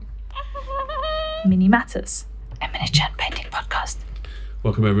Mini Matters, a miniature painting podcast.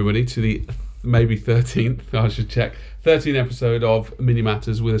 Welcome everybody to the maybe 13th, I should check, 13th episode of Mini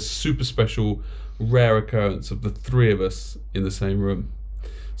Matters with a super special rare occurrence of the three of us in the same room.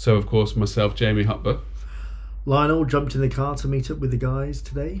 So of course myself, Jamie Hutber. Lionel jumped in the car to meet up with the guys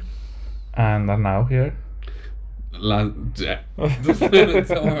today. And I'm now here. We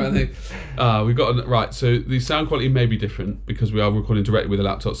got right. So the sound quality may be different because we are recording directly with a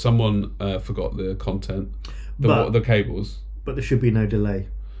laptop. Someone forgot the content, the cables. But there should be no delay.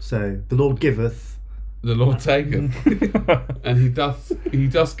 So the Lord giveth, the Lord taketh, and He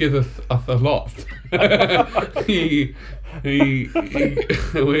doth giveth us a lot. We're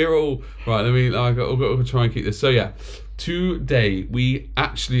all right. I've got to try and keep this. So yeah. Today,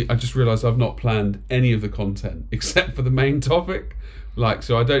 I just realised I've not planned any of the content except for the main topic.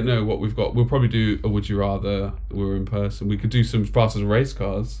 So I don't know what we've got. We'll probably do a Would You Rather. We're in person. We could do some fast as race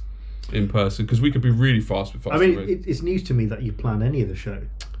cars in person because we could be really fast with fast as race. It's news to me that you plan any of the show.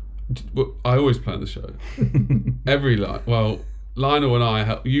 Well, I always plan the show. Lionel and I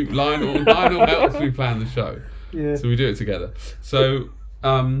help you. Lionel helps me plan the show. Yeah. So we do it together. So.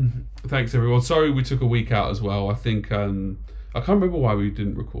 Thanks everyone. Sorry we took a week out as well. I think I can't remember why we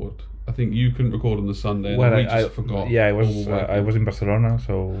didn't record. I think you couldn't record on the Sunday and we just forgot. Yeah, I was in Barcelona,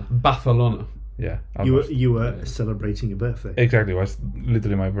 so Barcelona. Yeah. You were celebrating your birthday. Exactly, it was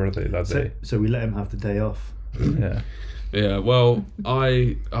literally my birthday that day. So we let him have the day off. Yeah. Yeah, well,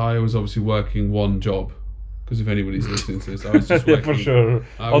 I was obviously working one job. Because if anybody's listening to this, I was just working... For sure.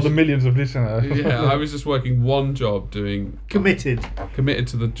 All the millions of listeners. Yeah, I was just working one job doing... Committed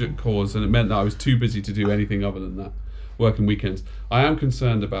to the cause, and it meant that I was too busy to do anything other than that. Working weekends. I am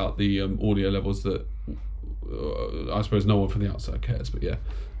concerned about the audio levels that... I suppose no one from the outside cares, but yeah.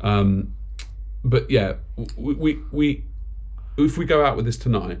 But yeah, we if we go out with this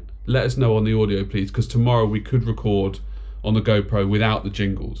tonight, let us know on the audio, please, because tomorrow we could record on the GoPro without the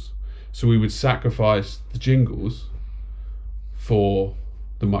jingles. So we would sacrifice the jingles for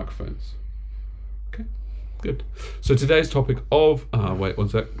the microphones. Okay, good. So today's topic of... wait, one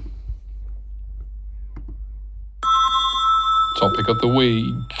sec. Topic of the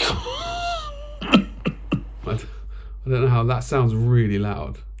week. I don't know how... That sounds really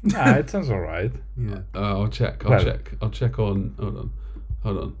loud. Nah, it sounds alright. Yeah. I'll check on...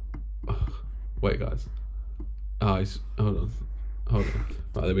 Hold on. Wait, guys. Hold on.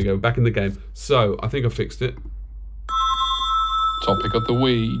 Right, there we go. Back in the game. So, I think I fixed it. Topic of the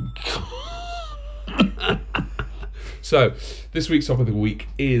week. So, this week's topic of the week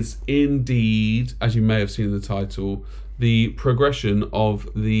is indeed, as you may have seen in the title, the progression of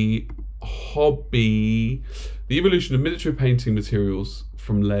the hobby, the evolution of miniature painting materials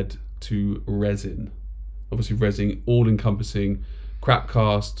from lead to resin. Obviously, resin, all-encompassing, crap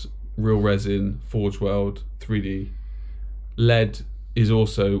cast, real resin, Forge World, 3D. Lead is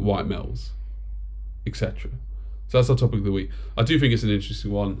also white metals, etc. So that's our topic of the week. I do think it's an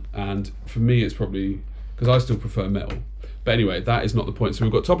interesting one, and for me it's probably because I still prefer metal. But anyway, that is not the point. So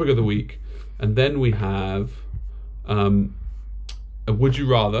we've got topic of the week, and then we have a Would You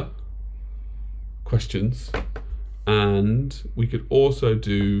Rather questions, and we could also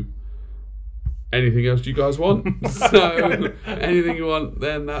do anything else you guys want. So anything you want,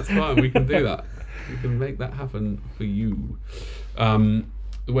 then that's fine. We can do that. We can make that happen for you. Where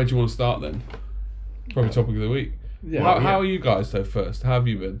do you want to start then? Probably topic of the week. Yeah. How are you guys though? First, how have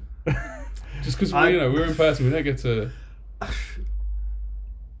you been? Just because we're in person, we don't get to.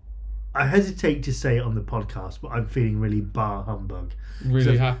 I hesitate to say it on the podcast, but I'm feeling really bar humbug.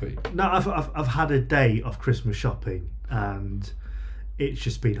 Really happy. No, I've had a day of Christmas shopping, and it's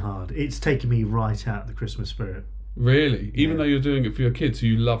just been hard. It's taken me right out of the Christmas spirit. Really? Even though you're doing it for your kids who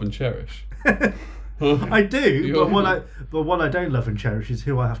you love and cherish? I do, but what I don't love and cherish is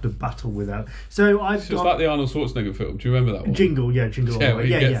who I have to battle without. So I've just like the Arnold Schwarzenegger film. Do you remember that one? Jingle. Yeah, where he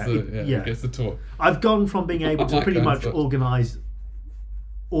gets the toy. I've gone from being able to pretty much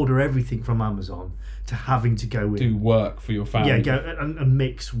order everything from Amazon to having to go in, do work for your family. Yeah, go and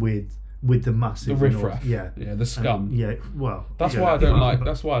mix with the massive, the riffraff. Yeah, the scum. That's why I don't like.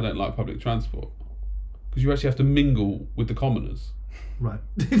 That's why I don't like public transport, because you actually have to mingle with the commoners. Right.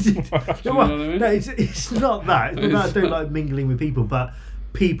 You know what I mean? No, it's not that. It's not that I don't like mingling with people, but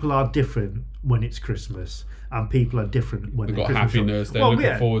people are different when it's Christmas, and people are different when they've they're got Christmas happiness. They're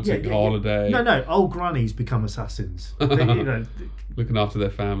looking forward to holiday. No, old grannies become assassins. Looking after their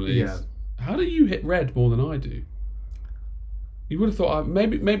families. Yeah. How do you hit red more than I do? You would have thought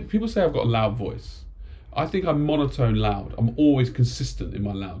maybe people say I've got a loud voice. I think I'm monotone loud. I'm always consistent in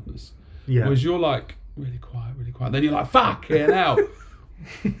my loudness. Yeah. Whereas you're like really quiet. Then you're like, fuck, here now.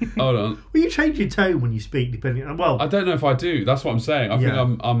 Hold on. Well, you change your tone when you speak, depending on. Well, I don't know if I do. That's what I'm saying. I think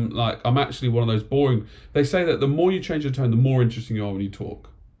I'm actually one of those boring. They say that the more you change your tone, the more interesting you are when you talk.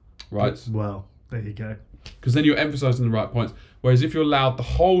 Right? well, there you go. Because then you're emphasising the right points. Whereas if you're loud the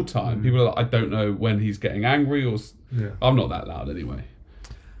whole time, people are like, I don't know when he's getting angry or. Yeah. I'm not that loud anyway.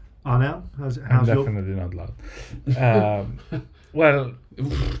 Arnell, how's I'm your? definitely not loud. Well,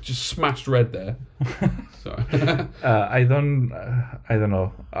 Just smashed red there. Sorry. I don't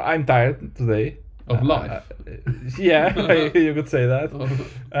know. I'm tired today. Of life. Yeah, you could say that.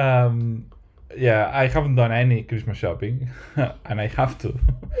 Yeah, I haven't done any Christmas shopping, and I have to,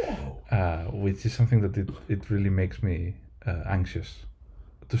 which is something that it really makes me anxious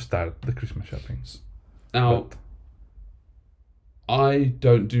to start the Christmas shopping. Now, I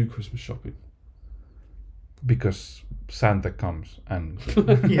don't do Christmas shopping. Because Santa comes and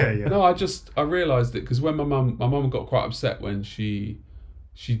Yeah. No, I realised it because when my mum got quite upset when she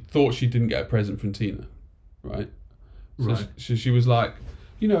thought she didn't get a present from Tina, right? So Right. She was like,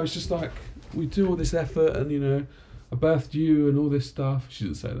 it's just like we do all this effort and I birthed you and all this stuff. She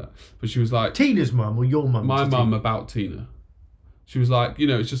didn't say that, but she was like Tina's mum or your mum? my to mum Tina? about Tina. She was like,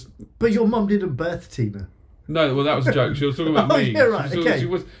 it's just. But your mum didn't birth Tina. No, well that was a joke. She was talking about Oh, me. yeah, right, okay.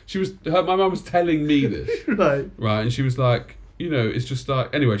 She was. My mum was telling me this. Right. Right, and she was like, it's just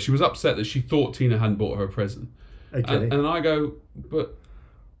like, anyway, she was upset that she thought Tina hadn't bought her a present. Okay. And I go, but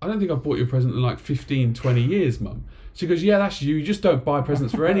I don't think I've bought you a present in like 15, 20 years, Mum. She goes, yeah, that's you. You just don't buy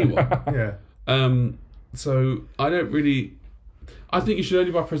presents for anyone. Yeah. So I don't really... I think you should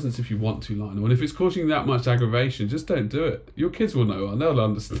only buy presents if you want to, Lionel. And if it's causing you that much aggravation, just don't do it. Your kids will know and they'll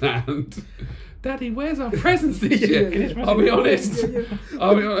understand. Daddy, where's our presents this year? I'll be honest.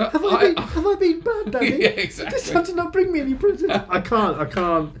 I'll be honest. Have I been bad, Daddy? Yeah, exactly. Just had to not bring me any presents. I can't. I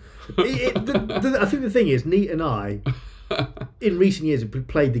think the thing is, Neat and I, in recent years, have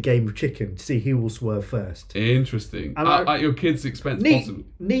played the game of chicken to see who will swerve first. Interesting. And at your kids' expense, possibly.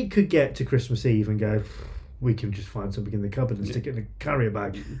 Neat could get to Christmas Eve and go, we can just find something in the cupboard and stick it in a carrier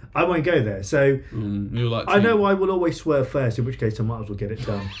bag. I won't go there. So you're like I know I will always swerve first, in which case I might as well get it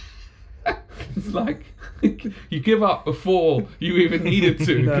done. It's like you give up before you even needed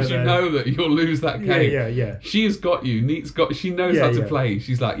to because you know that you'll lose that game. Yeah. She's got you. She knows how to play.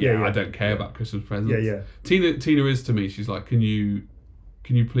 She's like, Yeah. I don't care about Christmas presents. Yeah. Tina is to me. She's like, can you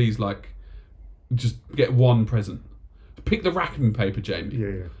please like just get one present? Pick the wrapping paper, Jamie.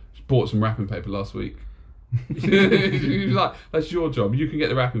 Yeah. She bought some wrapping paper last week. She was like, that's your job. You can get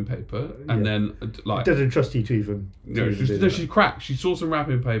the wrapping paper, and then like Doesn't trust you to even. she cracked. She saw some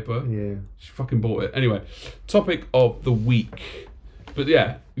wrapping paper. Yeah. She fucking bought it. Anyway, topic of the week. But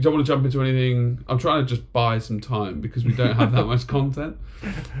yeah, you don't want to jump into anything. I'm trying to just buy some time because we don't have that much content.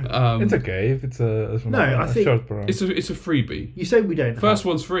 it's okay if it's a I think short program. It's a freebie. You say we don't. First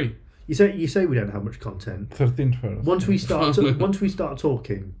one's free. You say we don't have much content. 13 first. Once we start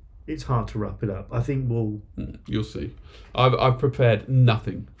talking, it's hard to wrap it up. I think we'll. You'll see. I've prepared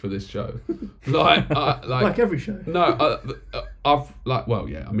nothing for this show. Like every show. No, I've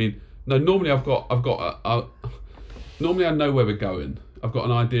I mean, no. Normally normally I know where we're going. I've got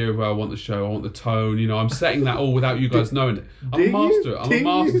an idea of where I want the show. I want the tone. I'm setting that all without you guys knowing it. I'm a master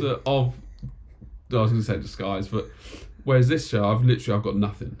of. I was going to say disguise, but whereas this show, I've got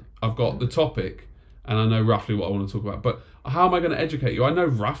nothing. I've got the topic, and I know roughly what I want to talk about. But how am I going to educate you? I know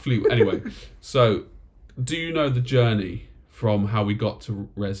roughly. Anyway, so do you know the journey from how we got to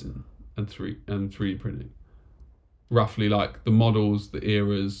resin and 3D printing? Roughly, like the models, the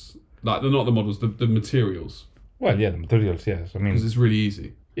eras, like not the models, the materials. Well, yeah, the materials, yes. I mean, because it's really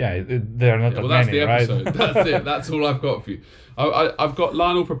easy. Yeah, they are not that that's many, the episode. right? That's it. That's all I've got for you. I've got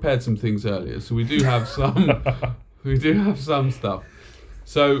Lionel prepared some things earlier, so we do have some. We do have some stuff.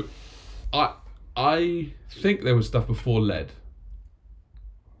 So, I think there was stuff before lead.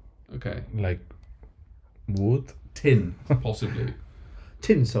 Okay. Like wood, tin, possibly.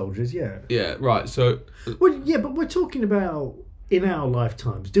 Tin soldiers, yeah. Yeah. Right. So. Well, yeah, but we're talking about in our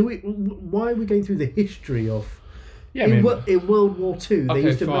lifetimes. Why are we going through the history of? Yeah, in World War II, they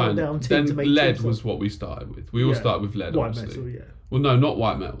used to melt down tin to make lead tin was what we started with. We all started with lead, white obviously. metal, yeah. Well, no, not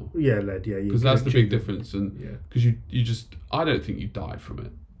white metal. Yeah, lead, yeah. Because that's the big difference, and because you just, I don't think you died from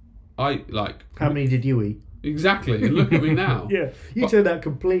it. How many did you eat? Exactly, and look at me now. Yeah, you turned out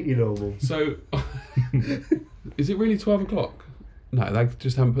completely normal. So, is it really 12 o'clock? No, they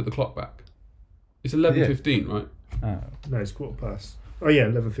just haven't put the clock back. It's 11:15, right? No, it's 15:15. Oh yeah,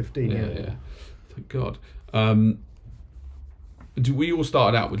 11:15. Yeah. Thank God. We all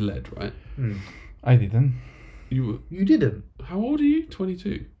started out with lead, right? I didn't. You didn't? How old are you?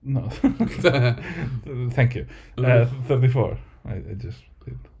 22? No. Thank you. 34. I just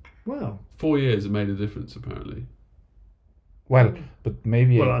Wow. 4 years it made a difference apparently. Well, but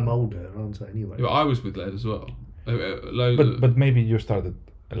maybe. Well, I'm older, aren't I? Anyway. Yeah, I was with lead as well. But maybe you started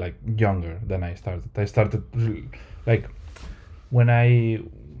like younger than I started. I started like when I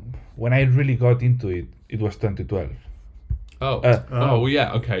really got into it. It was 2012. Oh, well,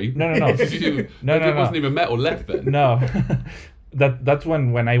 yeah, okay. No. There wasn't even metal left then. No, that's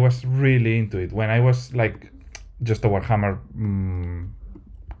when I was really into it. When I was like just a Warhammer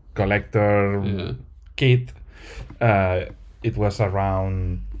collector kid. It was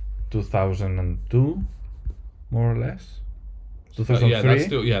around 2002, more or less.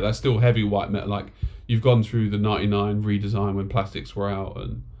 2003. That's still heavy white metal. Like you've gone through the '99 redesign when plastics were out,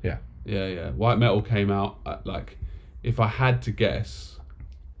 and yeah. White metal came out at, like, if I had to guess,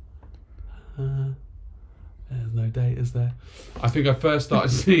 there's no date, is there? I think I first started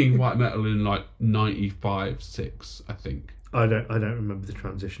seeing white metal in like '95, '96. I think. I don't remember the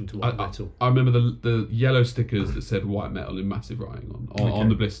transition to white metal. I remember the yellow stickers that said white metal in massive writing on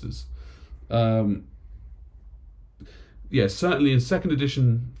the blisters. Certainly in second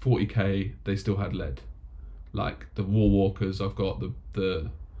edition 40k they still had lead. Like the War Walkers, I've got the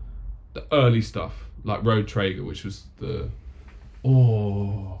early stuff like Road Traeger, which was the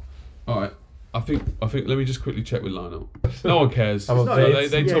all right. I think. Let me just quickly check with Lionel. No one cares.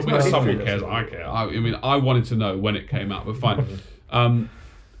 They told me someone cares. I care. I mean, I wanted to know when it came out, but fine.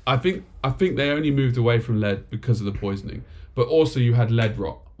 I think they only moved away from lead because of the poisoning, but also you had lead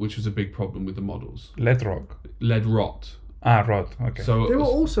rot, which was a big problem with the models. Lead rot. Rot. Okay. So they were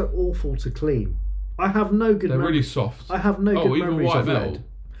also awful to clean. I have no good. They're really soft. I have no good memories white of metal. lead.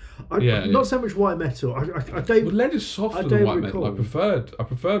 Not so much white metal. I don't. But lead is softer than white metal. I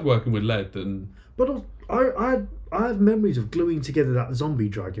preferred working with lead than. But I have memories of gluing together that zombie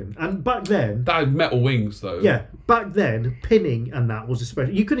dragon, and back then that had metal wings though. Yeah, back then pinning and that was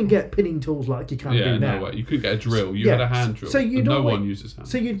especially. You couldn't get pinning tools like you can do now. No way. You couldn't get a drill. You had a hand drill. So no one uses hand.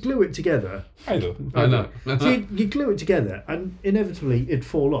 So you'd glue it together. I do. I know. So you glue it together, and inevitably it'd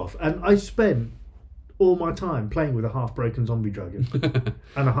fall off. And I spent all my time playing with a half-broken zombie dragon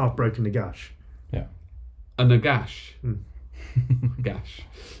and a half-broken Nagash. Yeah. A Nagash. Gash.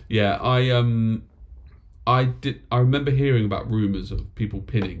 Yeah, I remember hearing about rumours of people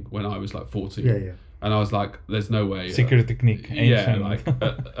pinning when I was like 14. Yeah. And I was like, there's no way. Secret technique. Ancient. Yeah, like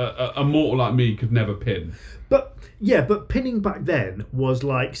a mortal like me could never pin. But pinning back then was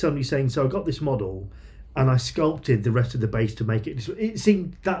like somebody saying, so I got this model and I sculpted the rest of the base to make it. It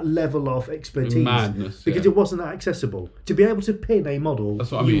seemed that level of expertise. Madness. Because it wasn't that accessible. To be able to pin a model.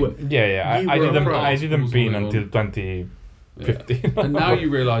 That's what I mean. I didn't pin until 2015. Yeah. And now you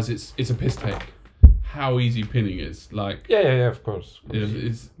realise it's a piss take. How easy pinning is. Like of course.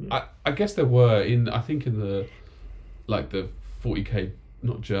 I guess there were in the 40k,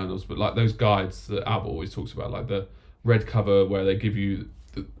 not journals, but like those guides that Albert always talks about, like the red cover where they give you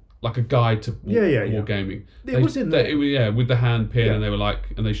like a guide to war gaming. It was in there. With the hand pin, and they were like,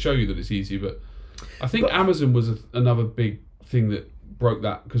 and they show you that it's easy. But I think Amazon was another big thing that broke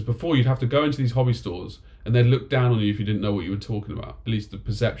that, because before you'd have to go into these hobby stores and they'd look down on you if you didn't know what you were talking about. At least the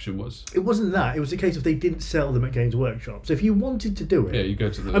perception was. It wasn't that. It was a case of they didn't sell them at Games Workshop. So if you wanted to do it... Yeah, you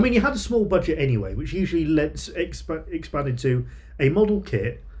go to the... I mean, you had a small budget anyway, which usually expanded to a model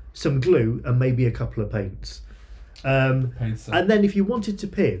kit, some glue, and maybe a couple of paints. And then if you wanted to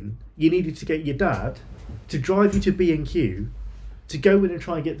pin, you needed to get your dad to drive you to B&Q to go in and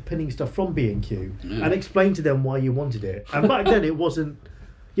try and get the pinning stuff from B&Q and explain to them why you wanted it. And back then it wasn't...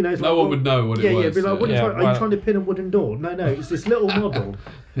 It's no one would know what it was. Yeah, be like, are you trying to pin a wooden door? No, it's this little model.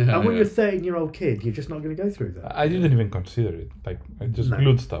 And when you're a 13-year-old kid, you're just not going to go through that. I didn't even consider it. Like, I just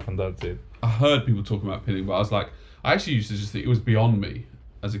glued stuff and that's it. I heard people talking about pinning, but I was like, I actually used to just think it was beyond me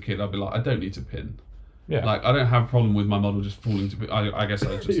as a kid. I'd be like, I don't need to pin. Yeah. Like, I don't have a problem with my model just falling to bit. I guess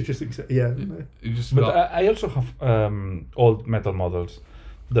I just... You just accept, yeah. You just but I also have old metal models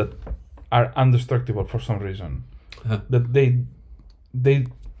that are indestructible for some reason. That they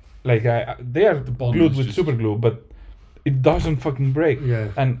are glued with super glue, but it doesn't fucking break.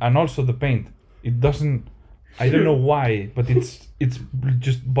 Yeah. And also the paint, it doesn't. I don't know why, but it's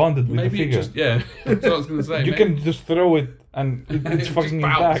just bonded with the figure. That's what I was gonna say. You can just throw it and it's fucking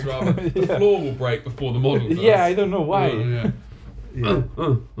intact. The floor will break before the model does. Yeah, I don't know why.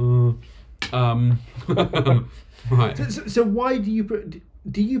 Right. So why do you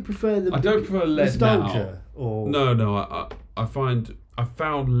prefer the? I don't prefer lead nostalgia now. Or No. I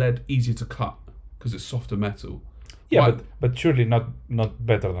found lead easier to cut because it's softer metal. Yeah, but surely not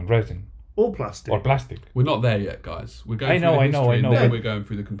better than resin. or plastic. We're not there yet, guys. We're going. I know. And then we're going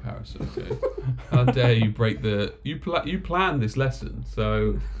through the comparison. Okay? How dare you break the? You planned this lesson,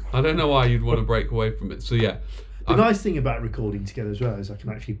 so I don't know why you'd want to break away from it. So yeah. The nice thing about recording together as well is I can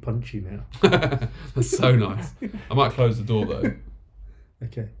actually punch you now. That's so nice. I might close the door though.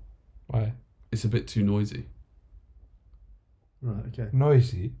 Okay. Why? It's a bit too noisy. Right. Okay.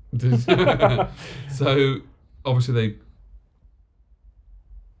 Noisy. So obviously they.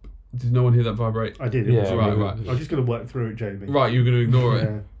 Did no one hear that vibrate? I did. Right. I'm just going to work through it, Jamie. Right, you're going to ignore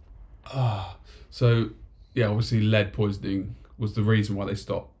it. Yeah. So yeah, obviously lead poisoning was the reason why they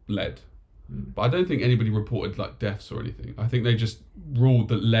stopped lead. But I don't think anybody reported like deaths or anything. I think they just ruled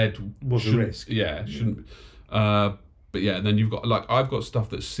that lead Was a risk. Yeah, shouldn't. But yeah, then you've got I've got stuff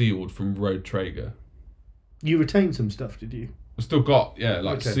that's sealed from Road Traeger. You retained some stuff, did you? I've still got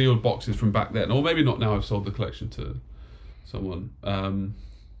sealed boxes from back then, or maybe not now. I've sold the collection to someone.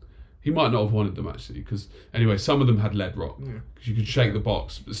 He might not have wanted them actually, because anyway, some of them had lead rock. Because you could shake the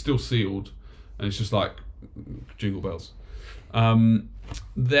box, but it's still sealed, and it's just like jingle bells.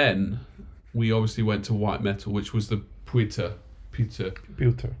 Then we obviously went to white metal, which was the pewter.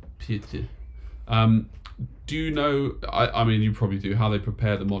 Do you know? I mean, you probably do. How they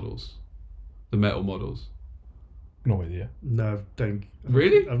prepare the models, the metal models. No idea. No, don't.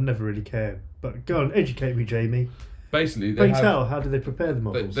 Really? I've never really cared. But go on, educate me, Jamie. Basically, how do they prepare the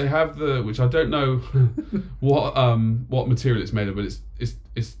models? They have which I don't know what material it's made of, but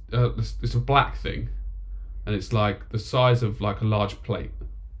it's a black thing, and it's like the size of like a large plate.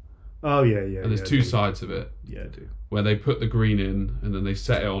 Oh yeah. And there's two sides of it. Yeah, I do. Where they put the green in, and then they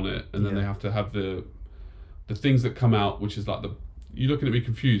set it on it, and then they have to have the things that come out, which is like the. You're looking at me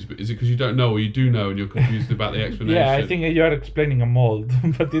confused, but is it because you don't know, or you do know and you're confused about the explanation? Yeah, I think you are explaining a mold,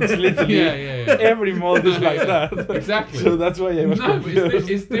 but it's literally every mold is like that. Exactly. So that's why I was confused. But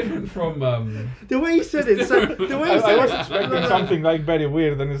it's different from the way you said it. So the way you said I was expecting something like very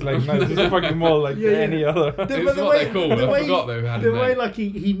weird, and it's like no, it's just a fucking mold like any other. It's what they're called. I forgot they had the way like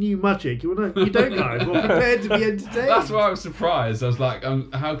he knew magic. You don't, guys. We're prepared to be entertained. That's why I was surprised. I was like,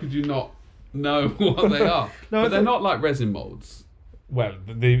 how could you not know what they are? But they're not like resin molds. Well,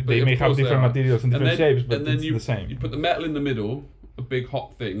 they may have different materials and different shapes, but it's the same. You put the metal in the middle, a big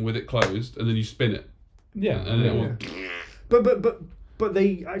hot thing with it closed, and then you spin it. Yeah. And it will... But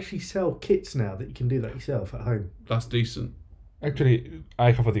they actually sell kits now that you can do that yourself at home. That's decent. Actually,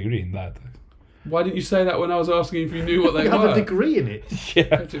 I have a degree in that. Why didn't you say that when I was asking if you knew what they were? You have a degree in it. Yeah.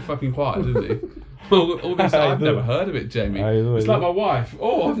 Kept it fucking quiet, didn't he? All this, I've never heard of it, Jamie. It's like my wife.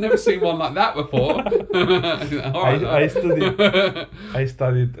 Oh, I've never seen one like that before. I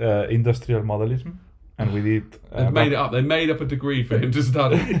studied industrial modelism, and we did. They've made it up. They made up a degree for him to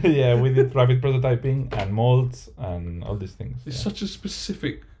study. Yeah, we did rapid prototyping and molds and all these things. It's such a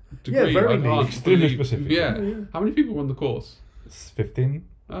specific degree. Yeah, very extremely specific. Yeah. How many people were on the course? It's 15.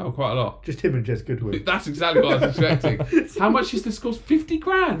 Oh, quite a lot. Just him and Jess Goodwin. That's exactly what I was expecting. How much is this course? 50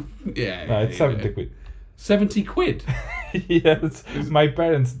 grand? Yeah. No, it's 70 quid. 70 quid? Yes. My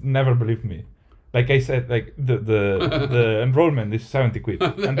parents never believed me. Like I said, like the enrollment is 70 quid.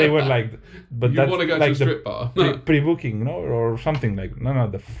 And they were like, but you want to go like to a strip bar? Pre-booking, no? Or something like, no,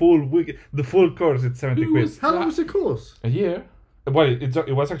 the full week, the full course, it's 70 quid. How long was the course? A year. Well,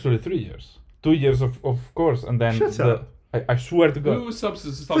 it was actually 3 years. 2 years of course, and then Shut up. I swear to God. Who was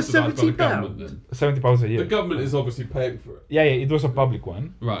subsidised by the government then? £70 a year. The government is obviously paying for it. Yeah, it was a public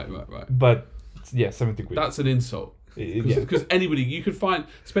one. Right. But yeah, 70 quid. That's an insult. Yeah. Because anybody, you could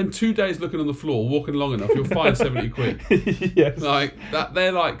spend 2 days looking on the floor, walking long enough, you'll find 70 quid. Yes. Like that,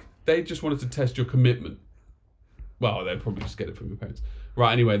 they just wanted to test your commitment. Well, they'd probably just get it from your parents.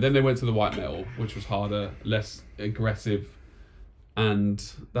 Right. Anyway, then they went to the white metal, which was harder, less aggressive, and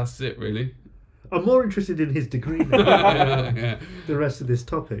that's it really. I'm more interested in his degree than the rest of this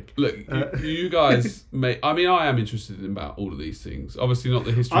topic. Look, you guys may... I mean, I am interested in about all of these things. Obviously not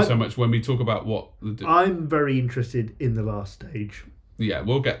the history so much when we talk about what... I'm very interested in the last stage. Yeah,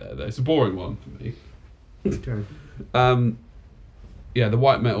 we'll get there though. It's a boring one for me. Okay. Yeah, the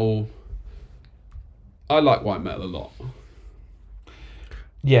white metal... I like white metal a lot.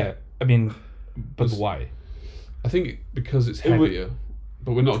 Yeah, I mean, but why? I think because it's heavier,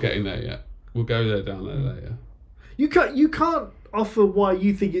 but we're not getting there yet. We'll go there down there later. You can't offer why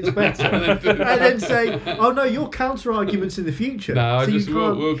you think it's better and then say, oh no, your counter arguments in the future. No,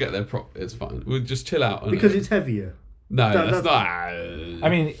 so we'll get there. It's fine. We'll just chill out because it's heavier. No, that's not. I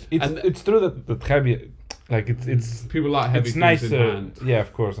mean, it's true that heavy, like it's people like heavy it's things nicer. in hand. Yeah,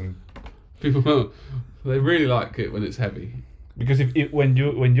 of course, and people they really like it when it's heavy. Because when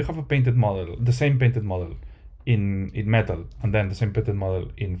you have a painted model, the same painted model in metal, and then the same painted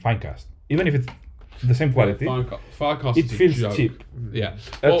model in fine cast, even if it's the same quality, Firecast it is a feels joke. cheap. Yeah,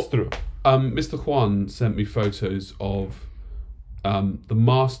 That's true. Mr. Juan sent me photos of the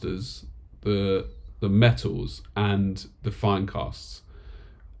masters, the metals, and the fine casts.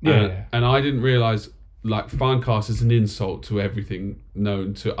 Yeah. And I didn't realize like fine cast is an insult to everything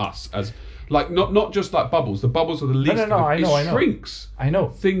known to us as like not just like bubbles. The bubbles are the least. No, I know. Shrinks. I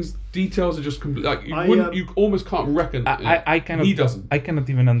know. Details are just like you almost can't reckon. I cannot. He doesn't. I cannot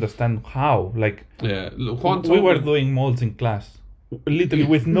even understand how. Like, Yeah, Juan we told were me- doing molds in class, literally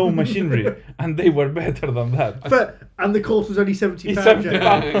with no machinery, and they were better than that. And the course was only £70. It's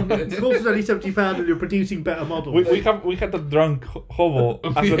 £70. The course was only £70, and you're producing better models. We had a drunk hobo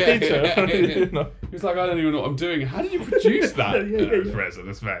as a teacher. You know? He's like, I don't even know what I'm doing. How did you produce that? Yeah. It's resin.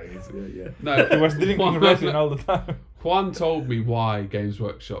 It's very easy. Yeah. No, He was drinking resin all the time. Juan told me why Games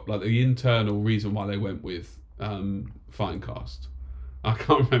Workshop, like the internal reason why they went with Finecast. I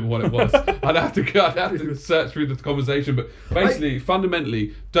can't remember what it was. I'd have to search through the conversation, but basically,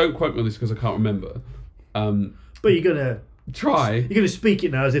 fundamentally, don't quote me on this because I can't remember. But you're gonna speak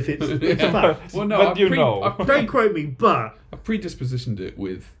it now as if it's a fact. Well, no, But you know. Don't quote me, but I predispositioned it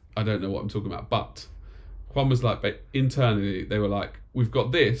with I don't know what I'm talking about, but Juan was like, internally they were like, we've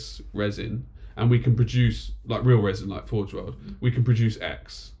got this resin and we can produce like real resin, like Forge World. We can produce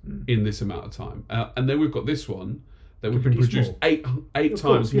X in this amount of time, and then we've got this one that we can produce more. eight Of times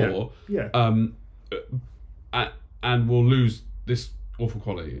course, yeah. more. Yeah. And we'll lose this awful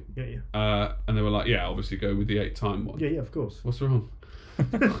quality. Yeah. And they were like, yeah, obviously go with the 8-time one. Yeah, of course. What's wrong?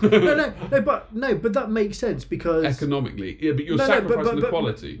 But that makes sense because Economically, yeah, but you're sacrificing the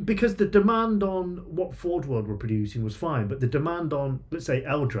quality. Because the demand on what Forge World were producing was fine, but the demand on, let's say,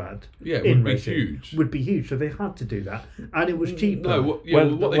 Eldrad would be huge. Would be huge, so they had to do that, and it was cheaper. No, what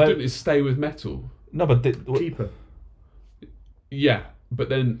they've done is stay with metal. No, but cheaper. Yeah, but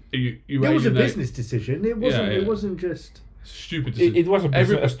then you It was a business decision. It wasn't. Yeah. It wasn't just. Stupid decision. it was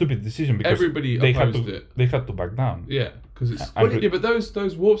a stupid decision because everybody they had opposed to it. they had to back down. Yeah, because it's And- yeah, but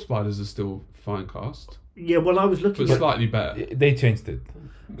those warp spiders are still fine cast, Yeah, well, I was looking. but slightly better. They changed it.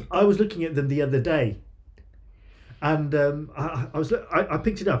 I was looking at them the other day, and I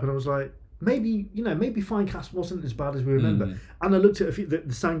picked it up and I was like, maybe Finecast wasn't as bad as we remember. And I looked at a few, the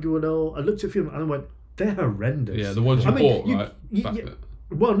Sanguinol. I looked at a few and I went, they're horrendous. Yeah, the ones you bought, right? Back then.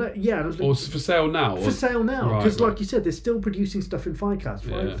 Well, no, yeah, and I was like, Or for sale now. for sale now, Right, because right. like you said, they're still producing stuff in Finecast.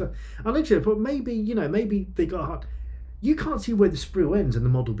 Yeah. I looked at it, but maybe they got hard. You can't see where the sprue ends and the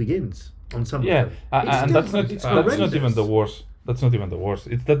model begins on some. Yeah, of them. and It's that's horrendous. not even the worst. That's not even the worst.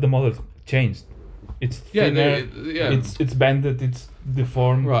 It's that the model changed. It's thinner. It's bended. It's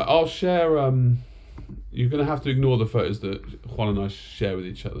deformed. Right, I'll share. You're gonna have to ignore the photos that Juan and I share with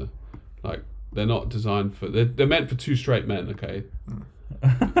each other. Like they're not designed for. They're meant for two straight men. Okay.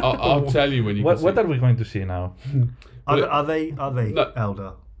 I'll tell you when you. What are we going to see now? Are they No.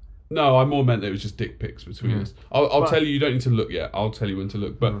 Elder? No, I more meant it was just dick pics between us. I'll tell you don't need to look yet. I'll tell you when to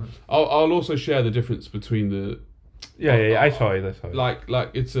look. But I'll also share the difference between the. Yeah, I saw it. Like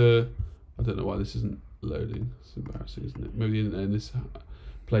it's a. I don't know why this isn't loading. It's embarrassing, isn't it? Maybe the internet in this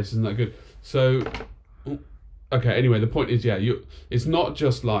place isn't that good. So, okay. Anyway, the point is, it's not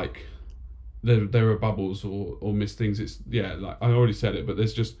just like there are bubbles or missed things. It's like I already said it, but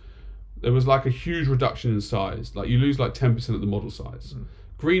there was like a huge reduction in size. Like you lose like 10% of the model size.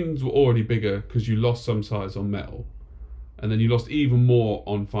 Greens were already bigger because you lost some size on metal, and then you lost even more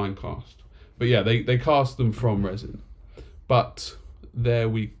on fine cast. But yeah, they cast them from resin. But there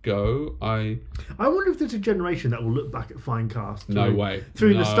we go. I wonder if there's a generation that will look back at Finecast No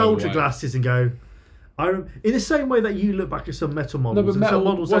through nostalgia way. glasses and go, in the same way that you look back at some metal models. No, but and metal some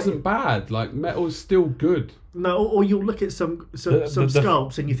models wasn't bad. Like metal is still good. No, or you'll look at some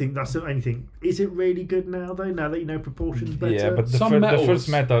sculpts and you think that's anything. Is it really good now though? Now that you know proportions better. Yeah, but the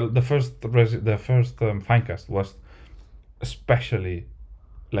first Finecast was especially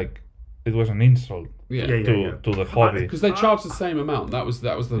like it was an insult to the hobby. Because they charged the same amount. That was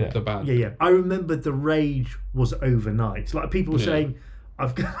the bad. Yeah. I remember the rage was overnight. Like people were saying,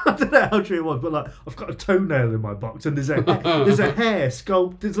 I've got, I don't know how true it was, but like I've got a toenail in my box and there's a hair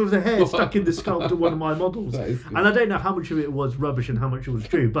sculpt. There's a hair stuck in the sculpt of one of my models, and I don't know how much of it was rubbish and how much it was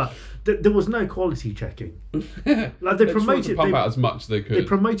true, but there was no quality checking. Like they promoted, pump out as much as they could. They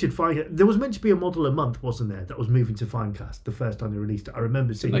promoted Fine. There was meant to be a model a month, wasn't there? That was moving to Finecast the first time they released it. I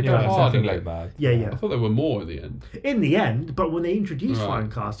remember seeing it. Something like that. Yeah. I thought there were more in the end. In the end, but when they introduced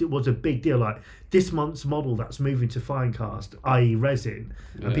Finecast, it was a big deal. Like this month's model that's moving to Finecast, i.e. resin,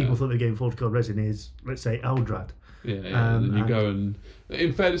 and people thought the game Forge World resin is, let's say, Eldrad. Yeah. And then you go and,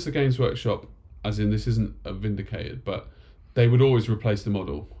 in fairness to Games Workshop, as in this isn't vindicated, but they would always replace the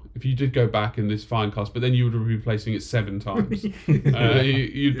model if you did go back in this fine cast, but then you would be replacing it 7 times.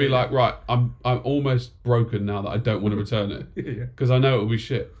 You'd be like, right, I'm almost broken now that I don't want to return it because I know it'll be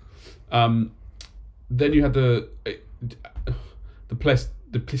shit. Then you had the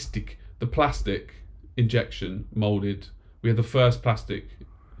plastic injection molded. We had the first plastic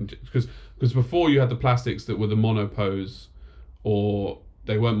because before you had the plastics that were the monopose, or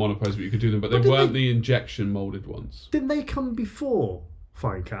they weren't monopose, but you could do them, but they weren't the injection molded ones. Didn't they come before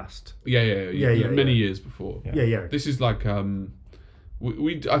fine cast? Yeah. Many years before. Yeah. This is like I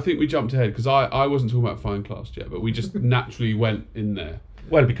think we jumped ahead because I wasn't talking about fine cast yet, but we just naturally went in there.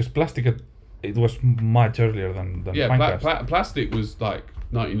 Well, because plastic, it was much earlier than fine cast. Plastic was like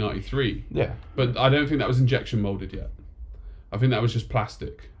 1993. Yeah. But I don't think that was injection molded yet. I think that was just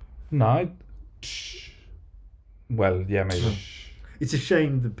plastic. No. Well, yeah, maybe. It's a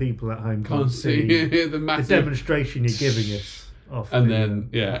shame that people at home Can't see the massive demonstration you're giving us of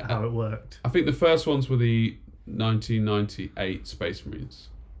how it worked. I think the first ones were the 1998 Space Marines,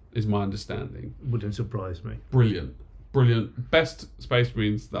 is my understanding. Wouldn't surprise me. Brilliant. Best Space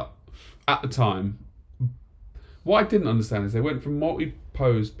Marines that at the time. What I didn't understand is they went from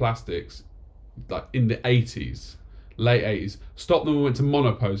multi-pose plastics like in the 80s, late 80s, stopped them and went to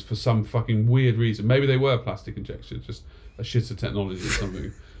monopose for some fucking weird reason. Maybe they were plastic injections, just a shit of technology or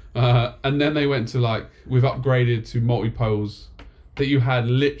something. And then they went to we've upgraded to multi-pose that you had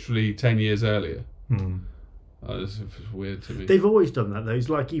literally 10 years earlier. This is weird to me. They've always done that though. It's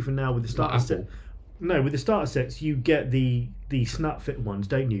like even now with the starter Like set. No, with the starter sets, you get the snap fit ones,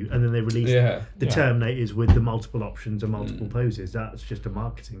 don't you? And then they release the Terminators with the multiple options and multiple poses. That's just a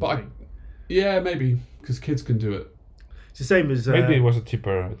marketing thing. Maybe because kids can do it. It's the same as maybe it was a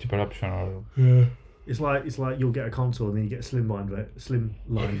cheaper option, or it's like you'll get a console and then you get a slimline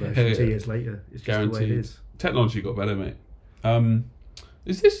version 2 years later. It's just guaranteed. The way it is. Technology got better, mate.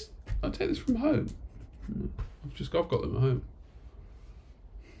 Is this? I take this from home. I've got them at home.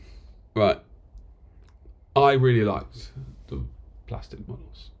 Right. I really liked the plastic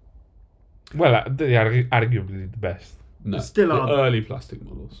models. Well, they are arguably the best. No, still the are early plastic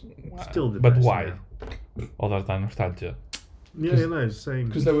models. Still the but best. why? Now. Other than nostalgia. Yeah, same.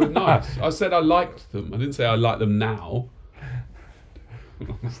 Because they were nice. I said I liked them. I didn't say I like them now.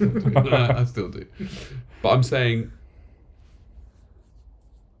 I still do. But I'm saying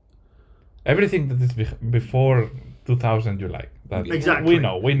everything that is before 2000 you like. That Exactly. We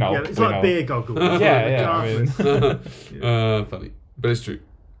know. Yeah, it's like beer goggles. I mean. funny, but it's true.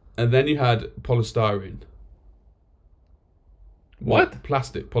 And then you had polystyrene. What?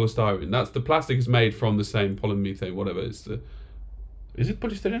 Plastic polystyrene. That's the plastic is made from the same polymethane, whatever. It's the. Is it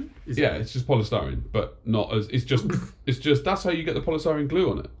polystyrene? It's just polystyrene, but not as. It's just that's how you get the polystyrene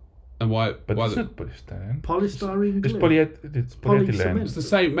glue on it, and why? But why it's not polystyrene. Polystyrene It's glue. it's polyethylene. Polycement. It's the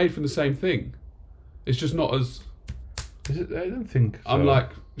same, made from the same thing. It's just not as. Is it? I don't think so. I'm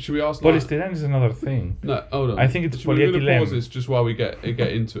like, should we ask? Polystyrene is another thing. No, hold on. I think it's We're going to polyethylene. pause this just while we get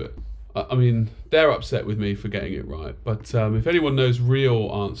into it. I mean, they're upset with me for getting it right, but if anyone knows real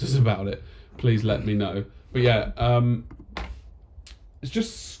answers about it, please let me know. But yeah, it's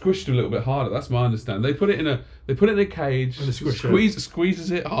just squished a little bit harder. That's my understanding. They put it in a cage, And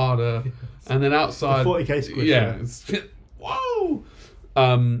squeezes it harder, and then outside. The 40k squish. Yeah. Whoa.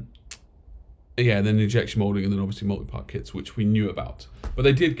 Yeah, then injection molding, and then obviously multi-part kits, which we knew about. But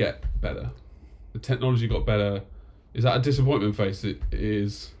they did get better. The technology got better. Is that a disappointment face? It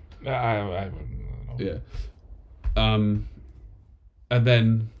is. I don't know. Yeah. And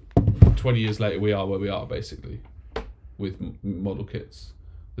then 20 years later, we are where we are, basically, with model kits.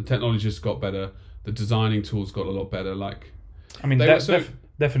 The technology just got better. The designing tools got a lot better. I mean,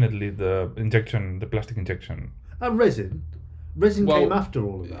 definitely the plastic injection. And resin. Resin came after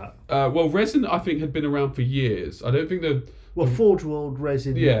all of that. Well, resin, I think, had been around for years. I don't think Forge World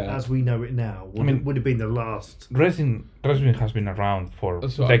resin, as we know it now, would have been the last. Resin has been around for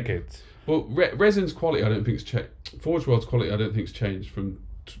decades. Well, resin's quality, I don't think it's changed. Forge World's quality, I don't think it's changed from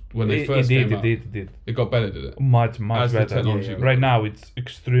when they first came out. It did. It got better, did it? Much As the better. technology got Right now, it's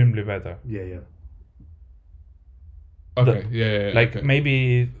extremely better. Yeah. Okay, okay.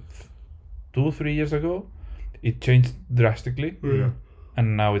 Maybe 2-3 years ago, it changed drastically. Yeah.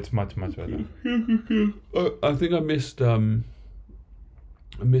 And now it's much better. I think I missed a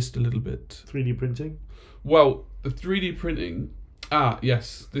little bit. 3D printing? Well, the 3D printing.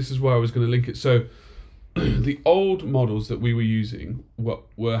 Yes, this is where I was going to link it. So, the old models that we were using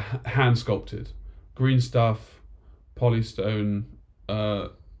were hand sculpted, green stuff, polystone.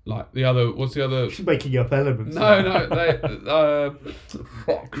 Like the other, what's the other? She's making up elements. No, they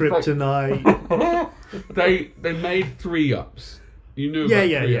kryptonite. they made 3-ups. You knew Yeah, about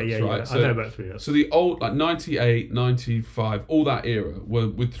yeah, 3-ups, yeah, right? yeah. So, I know about 3-ups. So the old, like 98, 95, all that era were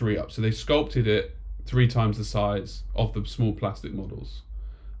with 3-ups. So they sculpted it 3 times the size of the small plastic models.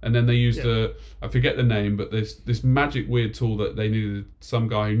 And then they used I forget the name, but there's this magic weird tool that they needed some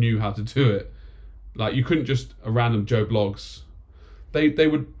guy who knew how to do it. Like you couldn't just a random Joe Bloggs. They'd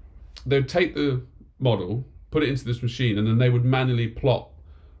take the model, put it into this machine, and then they would manually plot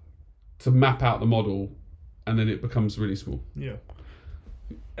to map out the model, and then it becomes really small. Yeah.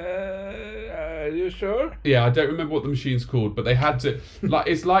 Are you sure? Yeah, I don't remember what the machine's called, but they had to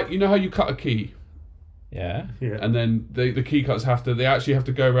it's like you know how you cut a key. Yeah. Yeah. And then the key cutters they actually have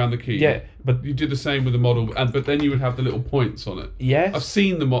to go around the key. Yeah, but You did the same with the model, but then you would have the little points on it. yes. I've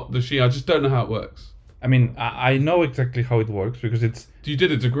seen the machine, I just don't know how it works. I mean, I know exactly how it works because it's. You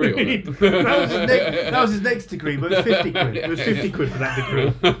did a degree on it. that was his next degree, but it was 50 quid. It was 50 quid for that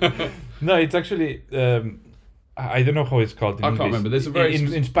degree. No, it's actually. I don't know how it's called in I can't English. remember. There's a very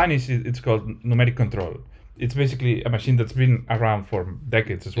in Spanish, it's called numeric control. It's basically a machine that's been around for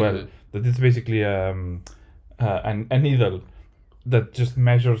decades as well. Yeah. That it's basically a needle that just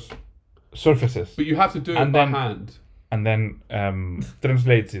measures surfaces But you have to do it And by then- hand. and then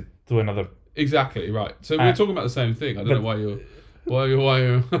translates it to another. Exactly, right. So we're talking about the same thing. I don't know why you're...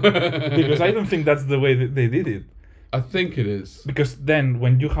 Because I don't think that's the way that they did it. I think it is. Because then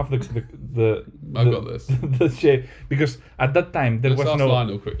when you have the I got this. the shape, because at that time there Let's was ask no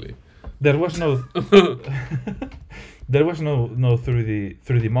Lionel quickly. there was no there was no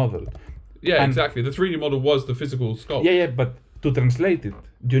 3D model. Yeah, And- exactly. The 3D model was the physical sculpt. Yeah, but to translate it,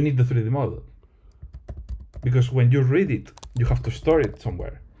 you need the 3D model. Because when you read it, you have to store it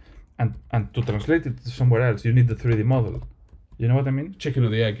somewhere. And to translate it to somewhere else, you need the 3D model. You know what I mean? Chicken or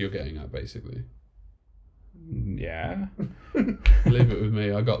the egg you're getting at, basically. Yeah. Leave it with me.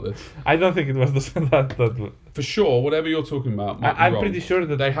 I got this. I don't think it was that. For sure, whatever you're talking about might be I'm wrong. pretty sure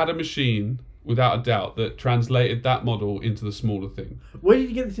that They had a machine, without a doubt, that translated that model into the smaller thing. Where did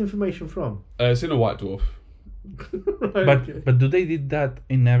you get this information from? It's in a White Dwarf. But do they did that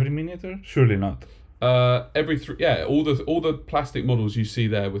in every miniature? Surely not. Every all the plastic models you see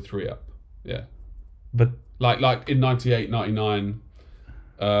there were 3-up. Yeah. But Like in 98, 99,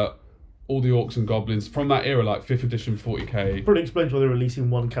 all the Orcs and Goblins from that era, like 5th edition 40k. Probably explains why they're releasing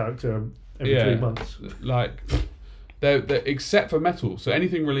one character every 3 months. Like, they're except for metal. So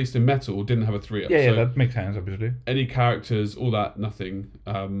anything released in metal didn't have a 3-up. yeah, so that makes sense, obviously. any characters, all that, nothing.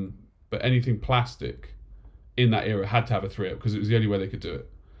 But anything plastic in that era had to have a 3-up because it was the only way they could do it.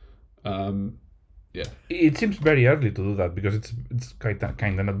 Yeah. It seems very early to do that because it's kind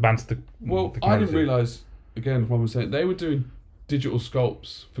of advanced. Well, I technology. didn't realise, again, one was saying, they were doing digital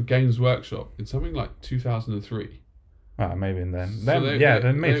sculpts for Games Workshop in something like 2003. Maybe then. So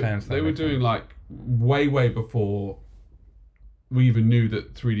That makes sense. They were doing like way before we even knew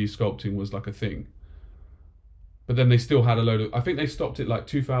that 3D sculpting was like a thing. But then they still had a load of... I think they stopped it like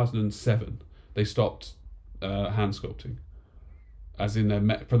 2007. They stopped hand sculpting. As in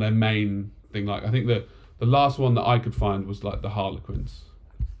for their main thing. Like I think the last one that I could find was like the Harlequins.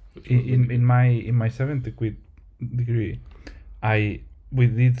 In my 70th degree, we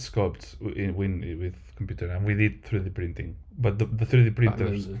did sculpts with computer and we did 3D printing, but the 3D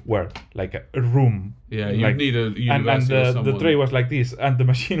printers were like a room. Yeah, you like, need a and university or the someone. tray was like this, and the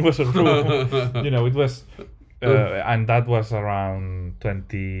machine was a room. You know, it was, and that was around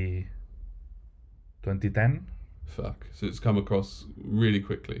 2010. Fuck. So it's come across really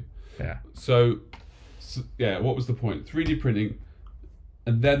quickly. Yeah. So yeah, what was the point? 3D printing,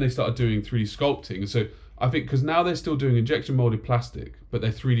 and then they started doing 3D sculpting. So I think because now they're still doing injection molded plastic, but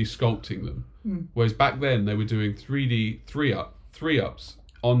they're 3D sculpting them. Whereas back then they were doing 3D 3-ups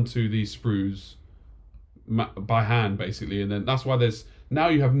onto these sprues by hand basically, and then that's why now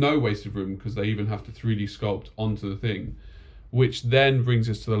you have no wasted room because they even have to 3D sculpt onto the thing, which then brings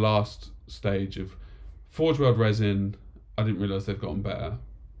us to the last stage of Forge World Resin. I didn't realise they'd gotten better,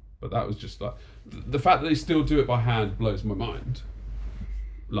 but that was just like the fact that they still do it by hand blows my mind.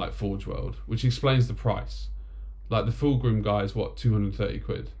 Like Forge World, which explains the price. Like the Fulgrim guy is what, 230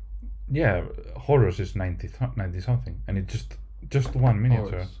 quid? Yeah, Horus is 90 something, and it's just one miniature.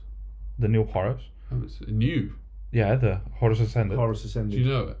 Horus. The new Horus. Oh, it's new. Yeah, the Horus Ascended. Horus Do Ascended. you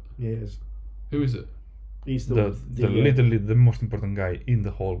know it? Yes. Who is it? He's literally the most important guy in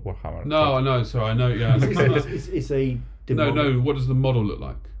the whole Warhammer. No, I know. Sorry, I know. Yeah. it's a demonic. No. What does the model look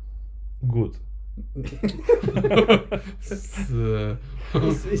like? Good.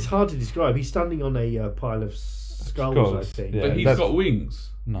 It's hard to describe. He's standing on a pile of skulls, I think. Yeah, But he's got wings.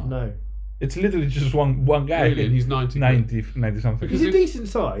 No. No. It's literally just one guy. Really? And he's 90 90 something. He's a decent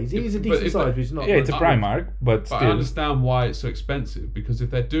size. He is a but decent if size, they- but he's not. Yeah, it's a like- Primark, but But I still. understand why it's so expensive, because if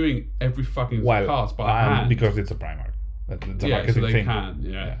they're doing every fucking Well, cast by hand, because it's a Primark. That's a yeah, so marketing they thing. can,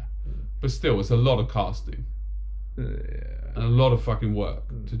 yeah. But still, it's a lot of casting and a lot of fucking work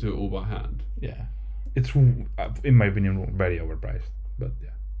to do it all by hand. Yeah. It's, in my opinion, very overpriced. But yeah.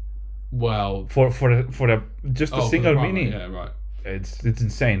 Well, For a just a for the single Primark, mini, yeah, right. it's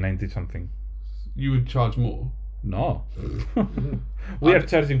insane, 90 something. You would charge more. No. We are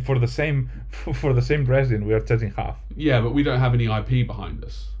charging for the same resin, we are charging half. Yeah, but we don't have any IP behind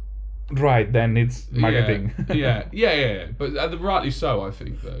us. Right, then it's marketing. Yeah. But rightly so, I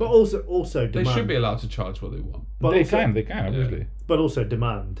think. Though. But also they demand. should be allowed to charge what they want. But they also, can, obviously. But also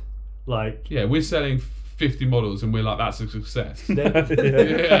demand. Like Yeah, we're selling 50 models and we're like, that's a success. they're,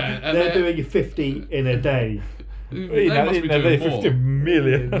 Yeah, and they're doing 50 in a day. They must be doing more. 50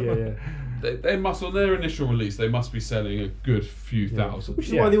 million. Yeah. They must, on their initial release, they must be selling a good few thousand. Which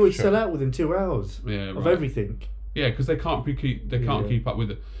is Yeah, why they always sure. sell out within 2 hours Yeah, of right. everything. Yeah, because they can't keep up with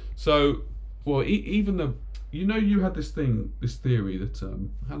it. So, well, even the, you had this theory that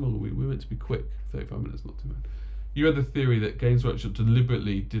how long are we? We're meant to be quick. 35 minutes, not too bad. You had the theory that Games Workshop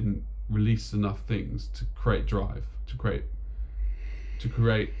deliberately didn't release enough things to create drive, to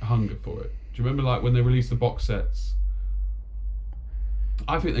create hunger for it. Do you remember, like, when they released the box sets?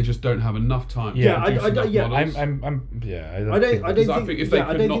 I think they just don't have enough time. Yeah, to produce enough models. I don't think. I don't Because I think- think if they yeah,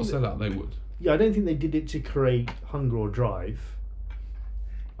 I could don't not think sell out, they would. Yeah, I don't think they did it to create hunger or drive.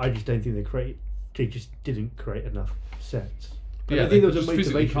 I just don't think they just didn't create enough sets. But Yeah, I think there they was a just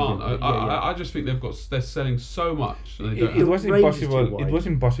physically motivation. can't. behind it. I just think they're selling so much and they don't. It have, was range is too impossible. It wide. was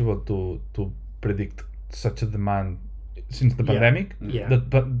impossible to predict such a demand since the Yeah. pandemic. Yeah.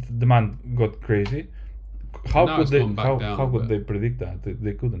 But demand got crazy. How Now could it's they? gone back down How a could bit. they predict that?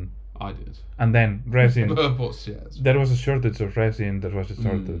 They couldn't. I did. And then resin. Bought shares. There was a shortage of resin. There was a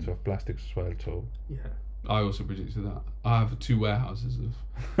shortage Mm. of plastics as well. So Yeah. I also predicted that. I have 2 warehouses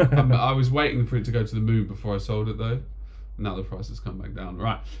of. I was waiting for it to go to the moon before I sold it though. Now the price has come back down.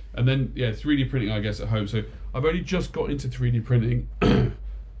 Right, and then 3D printing, I guess, at home. So I've only just got into 3D printing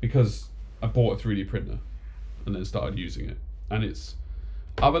because I bought a 3D printer and then started using it. And it's,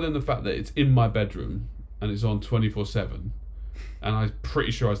 other than the fact that it's in my bedroom and it's on 24/7, and I'm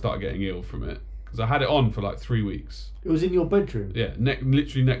pretty sure I started getting ill from it because I had it on for like 3 weeks. It was in your bedroom. Yeah,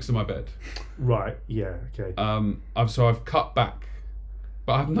 literally next to my bed. Right. Yeah. Okay. I've cut back,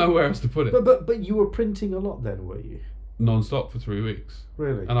 but I have nowhere else to put it. But you were printing a lot then, were you? Non-stop for 3 weeks,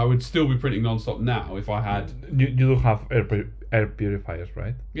 Really? and I would still be printing non-stop now if I had you do have air purifiers,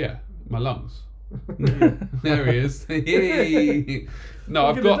 right? my lungs. There he is. No,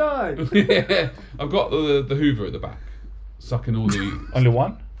 I'm I've gonna got die. I've got the Hoover at the back, sucking all the. Only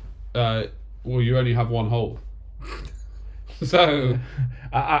one? Well, you only have one hole, so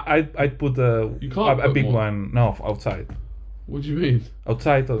I'd put You can't a put big more. one. No, outside. what do you mean?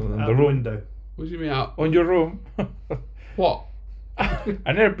 Outside on Out the the room. window. What do you mean out? On your room. What?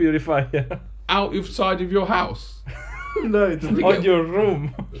 An air purifier. Outside of your house? No. On your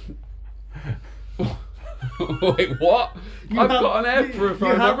room. Wait, what? I've got an air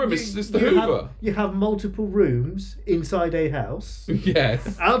purifier in my room. It's the Hoover. You have multiple rooms inside a house.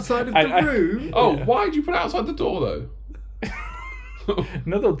 Yes. Outside of the I- room. Oh, why did you put it outside the door though?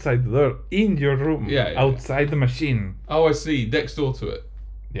 Not outside the door. In your room. Yeah. Outside the machine. Oh, I see. Next door to it.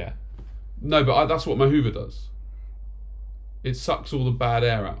 Yeah. No, but that's what my Hoover does. It sucks all the bad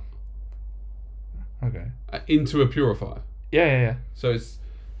air out Okay. into a purifier. Yeah. So it's,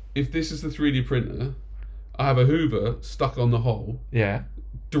 if this is the 3D printer, I have a Hoover stuck on the hole, Yeah.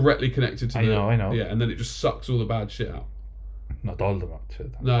 directly connected to I know. Yeah, and then it just sucks all the bad shit out. Not all the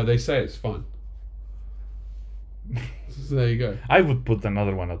shit. No, they say it's fine. So there you go. I would put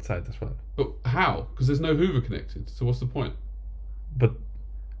another one outside as well. But how? Because there's no Hoover connected. So what's the point? But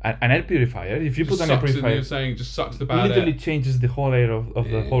an air purifier, if you Just put an air sucks in, purifier, you're saying it just sucks the bad literally air. changes the whole air of the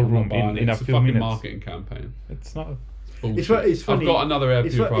Yeah, whole I'm not room buying in it. a It's few fucking minutes. marketing campaign. It's not. Bullshit. It's funny. I've got another air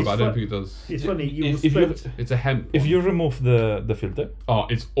It's fu- purifier, it's but I don't fu- think it does. It's funny. You If will you- spend. It's a hemp. If one. you remove the filter,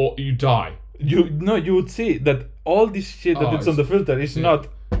 you die. you would see that all this shit that Oh, it's on the filter is yeah. not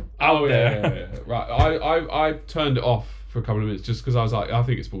out Oh there. yeah. Right. I turned it off for a couple of minutes just because I was like, I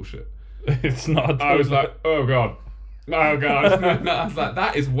think it's bullshit. It's not. I was like, oh god. I was like,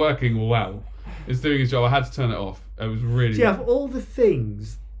 that is working well. It's doing its job. I had to turn it off. It was really. See, of all the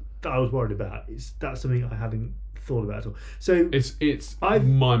things that I was worried about, that's something I hadn't thought about it at all. So It's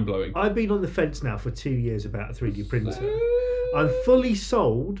mind blowing. I've been on the fence now for 2 years about a 3D printer. I'm fully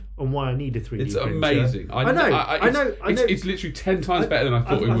sold on why I need a 3D printer. It's amazing. I know. It's literally 10 times better than I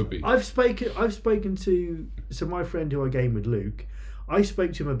thought it would be. I've spoken to my friend who I game with, Luke. I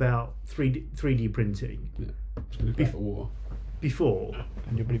spoke to him about 3D printing. Yeah. It's going to go for war. Before.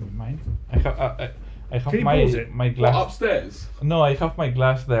 Can you bring me mine? I have Can you pause it? my glass. What, upstairs? No, I have my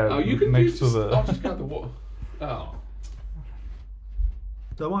glass there. Oh, you can next to the. I'll just grab the water. Oh.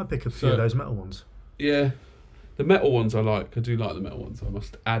 So I might pick a few of those metal ones. Yeah. The metal ones I like. I do like the metal ones, I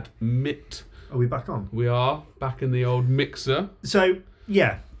must admit. Are we back on? We are back in the old mixer. So,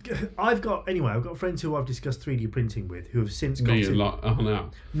 yeah. I've got friends who I've discussed 3D printing with who have since got Me like, oh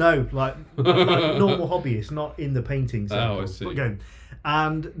no. No, like normal hobbyists, not in the painting circle. Oh, I see. But going.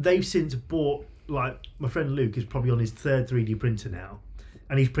 And they've since bought, like, my friend Luke is probably on his third 3D printer now.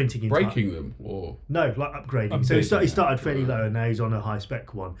 And he's printing breaking them, or no, like upgrading. So he started fairly low, and now he's on a high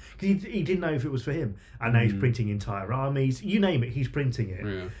spec one because he didn't know if it was for him. And now he's printing entire armies. You name it, he's printing it.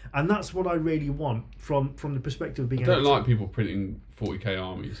 Yeah. And that's what I really want from the perspective of being. I don't like people printing 40k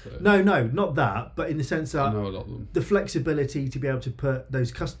armies though. No, not that. But in the sense that I know a lot of them. The flexibility to be able to put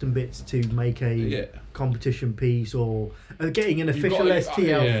those custom bits to make a competition piece, or getting an official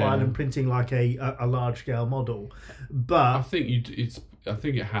STL file and printing like a large scale model. But I think I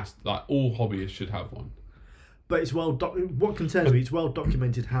think it has, like, all hobbyists should have one. But it's what concerns me, it's well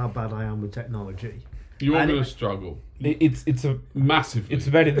documented how bad I am with technology. You're going to struggle. It's a massively. It's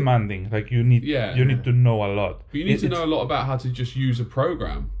very demanding. Like you need to know a lot. But you need to know a lot about how to just use a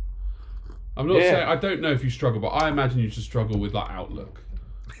program. I'm not saying, I don't know if you struggle, but I imagine you should struggle with, like, Outlook,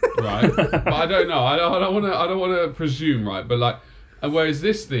 right? But I don't know. I don't want to presume, right? But like, and whereas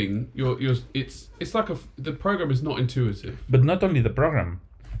this thing, it's like the program is not intuitive. But not only the program,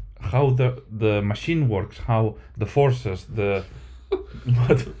 how the machine works, how the forces, the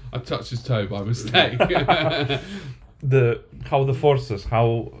what? I touched his toe by mistake. how the forces,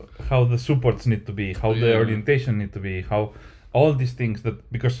 how the supports need to be, how the orientation need to be, how all these things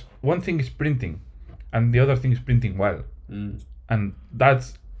because one thing is printing, and the other thing is printing well, and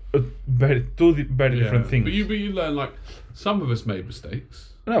that's two very different things. But you learn, like, some of us made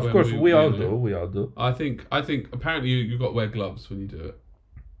mistakes. No, of course, we all do. I think apparently you've got to wear gloves when you do it.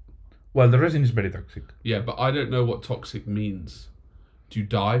 Well, the resin is very toxic. Yeah, but I don't know what toxic means. Do you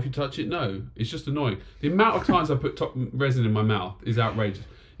die if you touch it? No, it's just annoying. The amount of times I put resin in my mouth is outrageous.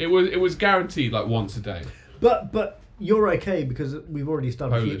 It was guaranteed like once a day. But you're okay because we've already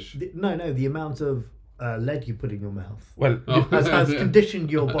established. Polish. No, the amount of lead you put in your mouth has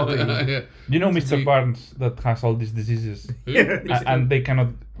conditioned your body. Yeah. You know Mr. Barnes that has all these diseases, and they cannot.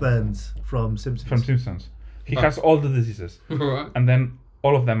 Burns from Simpsons. He has all the diseases, Right. and then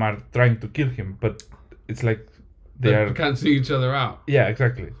all of them are trying to kill him, but it's like They're cancelling each other out. Yeah,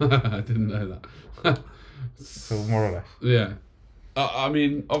 exactly. I didn't know that. So more or less. Yeah. I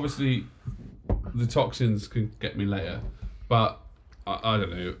mean, obviously, the toxins can get me later, but I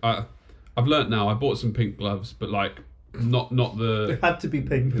don't know. I've learnt now. I bought some pink gloves, but like not the. It had to be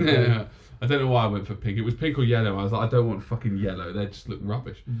pink. Yeah. I don't know why I went for pink. It was pink or yellow. I was like, I don't want fucking yellow. They just look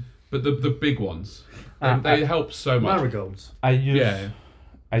rubbish. But the big ones, they help so much. Marigolds. I use.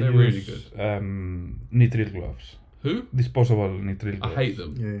 They're really good. Nitril gloves. Who? Disposable nitril gloves. I hate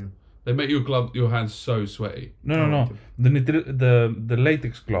them. Yeah. They make your hands so sweaty. No. The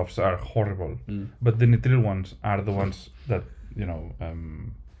latex gloves are horrible, but the nitril ones are the ones that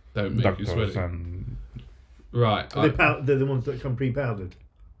don't make you sweaty. Right. They're the ones that come pre-powdered.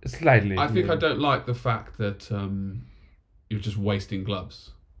 Slightly. I think I don't like the fact that you're just wasting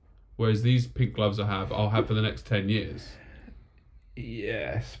gloves. Whereas these pink gloves I'll have for the next 10 years.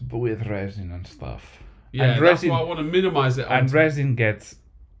 Yes, but with resin and stuff. Yeah, and that's why I want to minimise it. And resin gets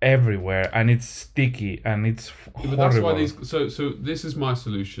everywhere, and it's sticky, and it's horrible. But that's why these. So this is my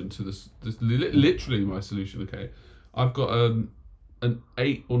solution to this. This literally my solution. Okay, I've got an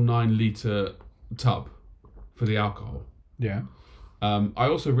 8 or 9 litre tub for the alcohol. Yeah. I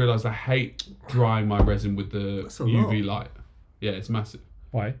also realised I hate drying my resin with the UV light. Yeah, it's massive.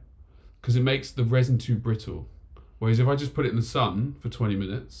 Why? Because it makes the resin too brittle. Whereas if I just put it in the sun for 20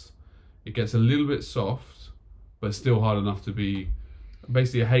 minutes, it gets a little bit soft, but still hard enough to be.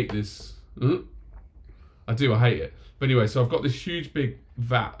 Basically, I hate this. I hate it. But anyway, so I've got this huge big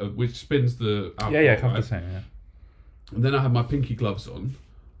vat which spins the alcohol. Yeah, I have the same. Yeah. And then I have my pinky gloves on,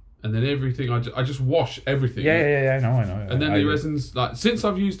 and then everything I just wash everything. Yeah. I know. And then the resin's like, since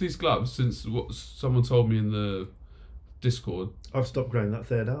I've used these gloves, since what someone told me in the Discord, I've stopped growing that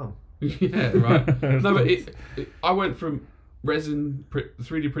third arm. Yeah, right. No, but I went from resin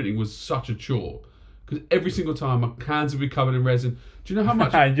 3D printing was such a chore because every single time my hands would be covered in resin. Do you know how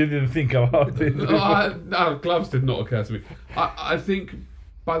much? You didn't think about it. No, gloves did not occur to me. I think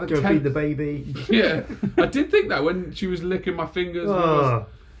by the Go 10th, feed the baby. yeah, I did think that when she was licking my fingers.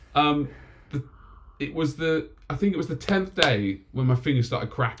 I think it was the 10th day when my fingers started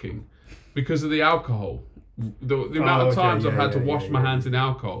cracking because of the alcohol. The amount of times I've had to wash my hands in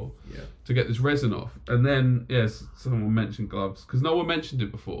alcohol to get this resin off. And then, yes, someone mentioned gloves because no one mentioned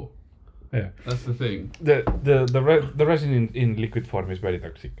it before. Yeah, that's the thing. The resin in liquid form is very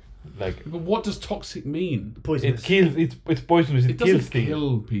toxic. Like, but what does toxic mean? Poisonous. It kills. It's poisonous. It kills doesn't things.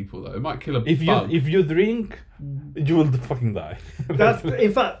 kill people though. It might kill a If bug. you drink, you will fucking die.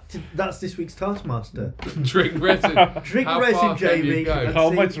 In fact, that's this week's Taskmaster. Drink resin. Drink How resin, far can you Jamie. go? How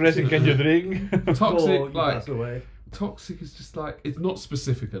much resin can you drink? Toxic, Pass away. toxic is just like it's not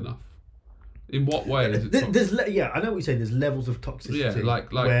specific enough. In what way is it toxic? There's I know what you're saying. There's levels of toxicity, Yeah,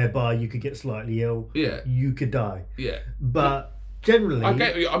 like whereby you could get slightly ill. Yeah. You could die. Yeah. But generally,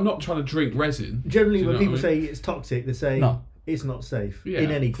 I'm not trying to drink resin. Generally, Do you when know people what I mean? say it's toxic, they say No. it's not safe Yeah. in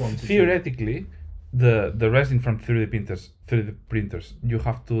any quantity. Theoretically, the resin from 3D printers, you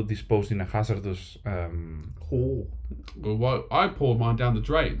have to dispose in a hazardous. Oh. Well, I pour mine down the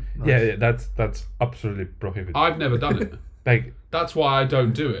drain. Yeah, that's absolutely prohibited. I've never done it. Like, that's why I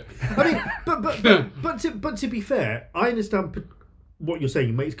don't do it. I mean, but to be fair, I understand what you're saying.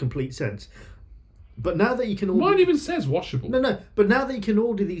 It makes complete sense. But now that you can order, Mine even says washable. no. But now that you can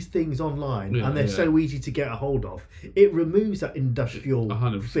order these things online Yeah, and they're yeah. so easy to get a hold of, it removes that industrial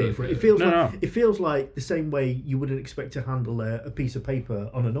 100%, fear for it. yeah. It feels like the same way you wouldn't expect to handle a piece of paper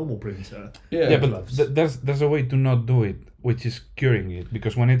on a normal printer. yeah, but gloves. there's a way to not do it, which is curing it,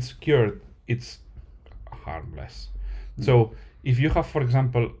 because when it's cured, it's harmless. So if you have, for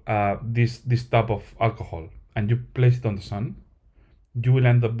example, this tub of alcohol and you place it on the sun, you will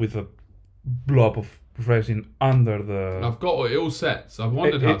end up with a blob of resin under the. I've got it all sets. I've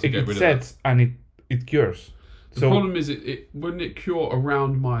wondered how to get rid of it. It sets and it cures. The problem is, it wouldn't it cure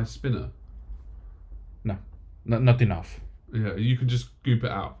around my spinner? No, not enough. Yeah, you can just goop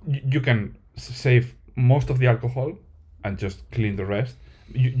it out. You can save most of the alcohol and just clean the rest.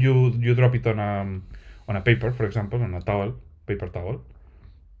 You drop it on a paper, for example, on a paper towel.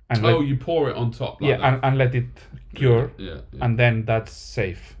 And you pour it on top. Like and let it cure. Yeah. And then that's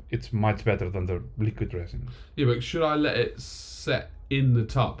safe. It's much better than the liquid resin. Yeah, but should I let it set in the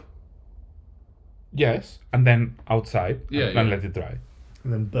tub? Yes, and then outside and let it dry.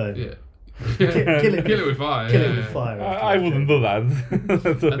 And then burn. Yeah. Kill Kill it with fire. Kill yeah, it with yeah. fire. I wouldn't do that.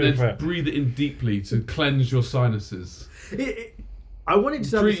 And then breathe it in deeply to cleanse your sinuses. I wanted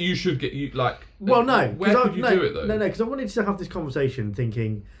to have this, You should get you like. well, no. Where could you do it though? No, because I wanted to have this conversation,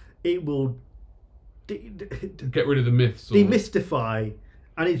 thinking it will Get rid of the myths. Or... demystify,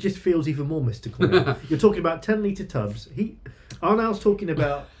 and it just feels even more mystical. Now. You're talking about 10-litre tubs. Arnald's talking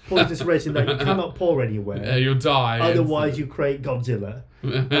about poisonous resin that you cannot pour anywhere. Yeah, you'll die. Otherwise, you create Godzilla.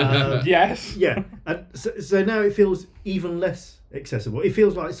 Yes. Yeah, and so now it feels even less accessible. It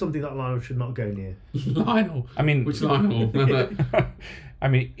feels like something that Lionel should not go near. Lionel. I mean, which Lionel? I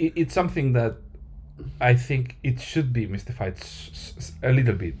mean, it's something that I think it should be mystified a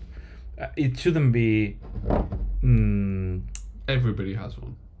little bit. It shouldn't be. Everybody has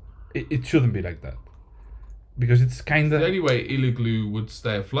one. It shouldn't be like that, because it's kind The of. only way Iluglu would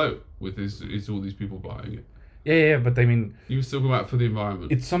stay afloat with is all these people buying it. Yeah, but I mean, You were still going out for the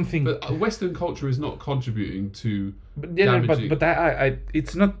environment. it's something. But Western culture is not contributing to. But damaging. but I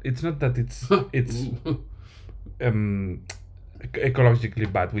it's not that it's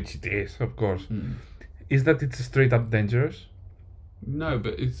ecologically bad, which it is, of course. Is that it's straight up dangerous? No,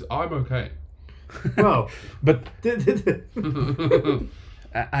 but I'm okay. Well, But You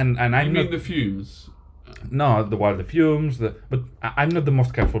and I'm mean not the fumes? no the fumes but I'm not the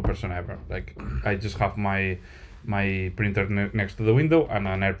most careful person ever. Like, I just have my printer next to the window and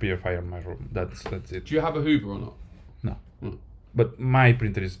an air purifier in my room. That's it. Do you have a Hoover or not? No, Mm. but my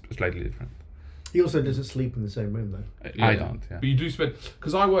printer is slightly different. he also doesn't sleep in the same room though. I don't. Yeah. But you do spend,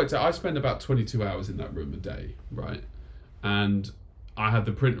 because I spend about 22 hours in that room a day, right? And I had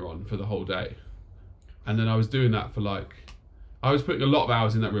the printer on for the whole day, and then I was doing that for I was putting a lot of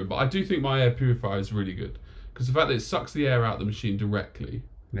hours in that room. But I do think my air purifier is really good, because the fact that it sucks the air out of the machine directly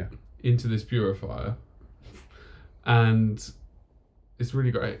Yeah. into this purifier, and it's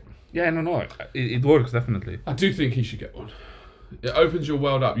really great. Yeah, no, it works definitely. I do think he should get one. It opens your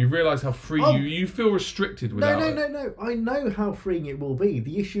world up. You realise how free Oh. you feel restricted without it. No. I know how freeing it will be.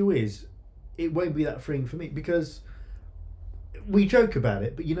 The issue is, it won't be that freeing for me, because we joke about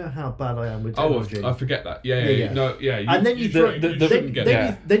it, but you know how bad I am with Oh, technology. I forget that. Yeah. No, yeah. And then you throw, shouldn't get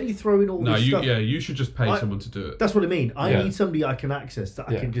that. then you throw in all No, this stuff. you should just pay someone to do it. That's what I mean. I need somebody I can access that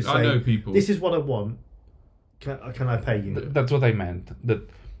I can just say, I know people. This is what I want. Can I pay you? That's what I meant. That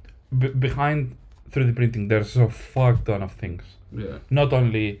behind 3D printing, there's a fuck ton of things. Yeah. Not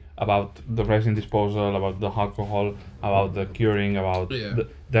only about the resin disposal, about the alcohol, about the curing, about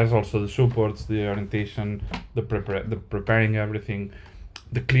there's also the supports, the orientation, the preparing everything,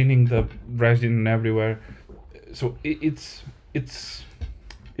 the cleaning the resin everywhere. So it's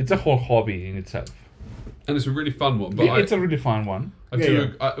a whole hobby in itself. And it's a really fun one. But it's a really fun one. I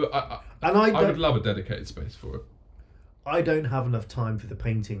would love a dedicated space for it. I don't have enough time for the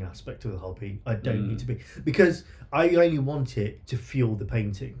painting aspect of the hobby. I don't need to be, because I only want it to fuel the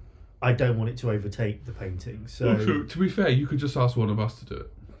painting. I don't want it to overtake the painting. So to be fair, you could just ask one of us to do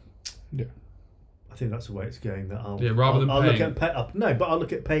it. Yeah. I think that's the way it's going. That I'll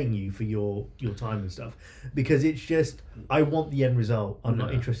look at paying you for your time and stuff, because it's just I want the end result. I'm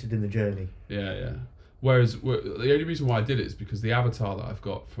not interested in the journey. Yeah. Whereas the only reason why I did it is because the avatar that I've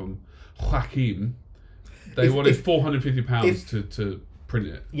got from Joaquin, they wanted £450 to print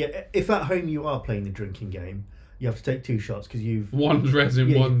it. Yeah, if at home you are playing the drinking game, you have to take 2 shots because you've one's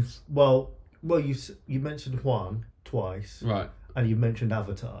resin, one's you mentioned Juan twice, right? And you mentioned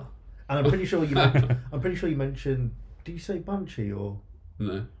Avatar, and I'm pretty sure you mentioned. Did you say Banshee or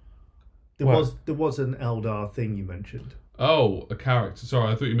no? There was an Eldar thing you mentioned. Oh, a character.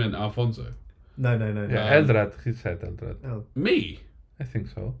 Sorry, I thought you meant Alfonso. No. Yeah, Eldrad. He said Eldrad. Oh. Me? I think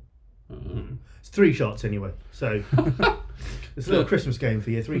so. It's 3 shots anyway, so it's a little Christmas game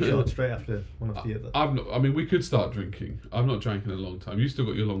for you. 3 shots straight after one after the other. We could start drinking. I've not drank in a long time. You still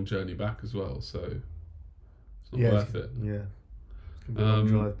got your long journey back as well, so it's not worth it. Yeah, it's gonna be a long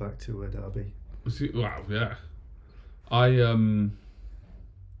drive back to Derby. Wow, yeah. I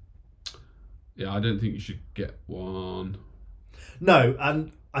don't think you should get one. No,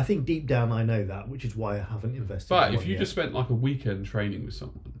 and I think deep down I know that, which is why I haven't invested. But if you just spent like a weekend training with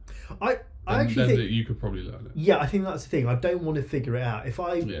someone, I actually think that you could probably learn it. Yeah, I think that's the thing. I don't want to figure it out. If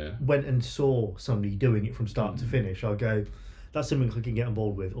I went and saw somebody doing it from start to finish, I'll go, that's something I can get on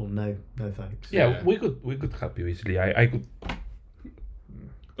board with, or no thanks. Yeah, we could help you easily. I could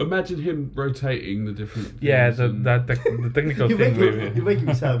imagine him rotating the different. Yeah, the technical thing. You're making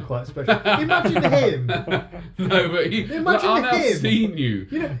me sound quite special. Imagine him. No, but I've now seen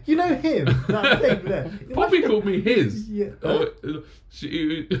you. You know him. That thing there. Poppy called me his. Yeah.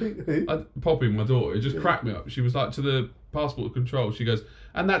 Poppy, my daughter, it just cracked me up. She was like, to the passport control, she goes,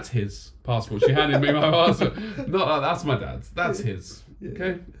 and that's his passport. She handed me my passport. Not like that's my dad's. That's his.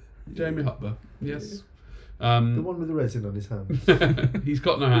 Okay, Jamie Hutler. Yes. The one with the resin on his hands. He's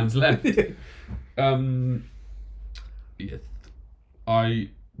got no hands left. Yes.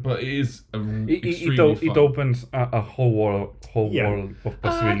 But it is extremely fun. It opens a whole world of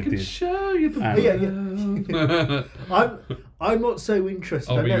possibilities. I can show you the world. I'm not so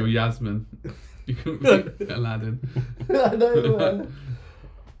interested. I'll be your Yasmin. You can be Aladdin.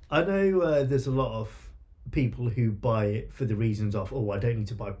 I know there's a lot of people who buy it for the reasons of, I don't need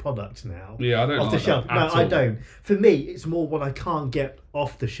to buy products now. Yeah, I don't off the shelf. No, I don't. For me, it's more what I can't get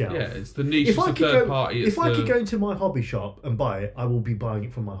off the shelf. Yeah, it's the niche. It's the third party. If I could go into my hobby shop and buy it, I will be buying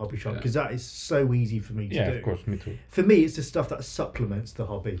it from my hobby shop because that is so easy for me to do. Yeah, of course, me too. For me, it's the stuff that supplements the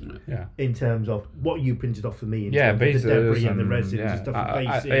hobby. Yeah. In terms of what you printed off for me. In terms of the debris and the resin and stuff.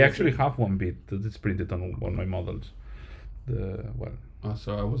 I actually have one bit that's printed on one of my models. Oh,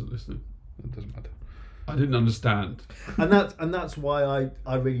 sorry, I wasn't listening. It doesn't matter. I didn't understand. And that's why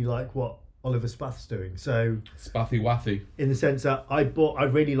I really like what Oliver Spath's doing. So Spathy Wathy. In the sense that I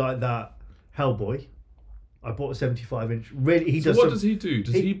really like that Hellboy. I bought a 75-inch. Really, does. What does he do?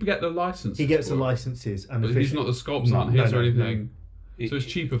 Does he get the licenses? He gets the licenses, and he's not the sculpts aren't his or anything. No. So it's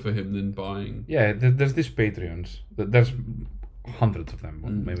cheaper for him than buying. Yeah, there's these Patreons. There's hundreds of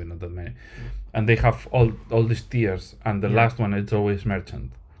them, maybe not that many, and they have all these tiers, and the last one it's always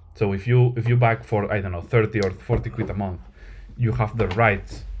merchant. So if you bag for 30 or 40 quid a month, you have the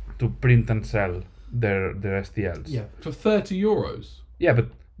rights to print and sell their STLs. Yeah. For €30. Yeah, but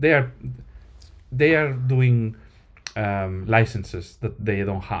they are doing licenses that they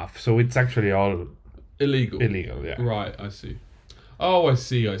don't have. So it's actually all illegal. Yeah. Right, I see. Oh, I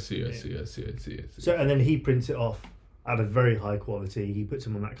see. So and then he prints it off at a very high quality. He puts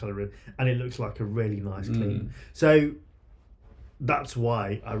them on that colour in, and it looks like a really nice clean. So that's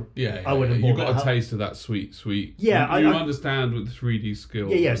why I went and bought you got a taste of that sweet. Yeah, you understand with the 3D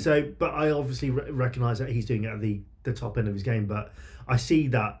skill. Yeah. So, but I obviously recognise that he's doing it at the top end of his game. But I see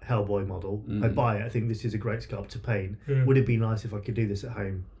that Hellboy model. I buy it. I think this is a great sculpt to paint. Would it be nice if I could do this at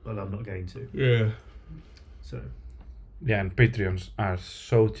home? But I'm not going to. Yeah. So. Yeah, and Patreons are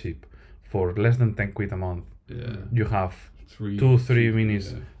so cheap. For less than 10 quid a month, you have 3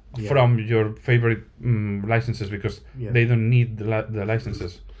 minis from your favorite licenses because they don't need the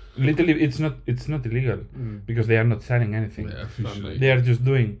licenses. Literally, it's not illegal because they are not selling anything. Yeah, officially. They are just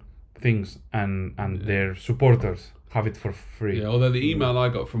doing things, and their supporters have it for free. Yeah, although the email I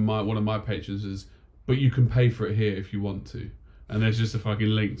got from one of my patrons is, but you can pay for it here if you want to. And there's just a fucking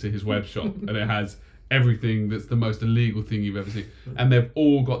link to his web shop, and it has everything that's the most illegal thing you've ever seen. And they've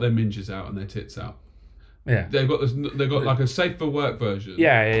all got their minges out and their tits out. Yeah. They've got like a safe for work version.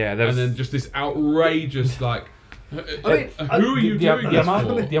 Yeah. And then just this outrageous like. Who are you doing the this amount,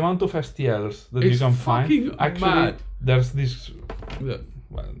 for? The amount of STLs that It's you can find. fucking Actually, mad. there's this. Look,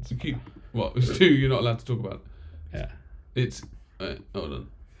 Well, to keep what? It's 2 you're not allowed to talk about. yeah. It's hold on.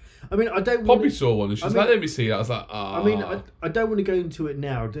 I mean, I don't. Poppy want saw one and she's like, "Let me see that." I was like, "Ah." I mean, I don't want to go into it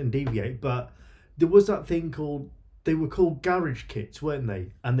now and deviate, but there was that thing called. They were called garage kits, weren't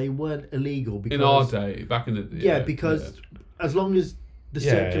they? And they weren't illegal because in our day, back in the because as long as the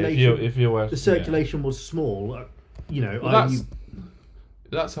circulation, if you were the circulation was small, you know. Well,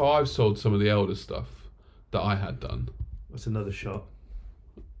 that's how I've sold some of the elder stuff that I had done. That's another shot.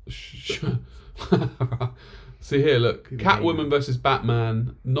 See here, look. Catwoman versus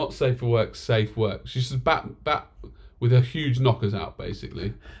Batman. Not safe for work. Safe work. She's just bat with her huge knockers out,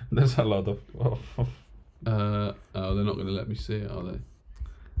 basically. There's a lot of. Oh, they're not going to let me see it, are they?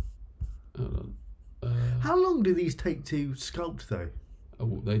 Hold on. How long do these take to sculpt, though?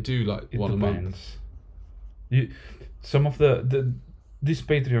 Oh, they do like It one a month. depends. Some of these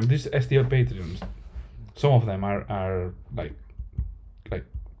Patreon, these STL Patreons, some of them are like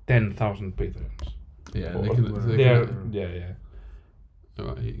 10,000 Patreons. Yeah, Or- they can. they are, can, yeah. All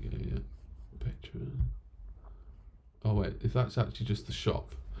right, here you go. Yeah, Patreon. Oh wait, if that's actually just the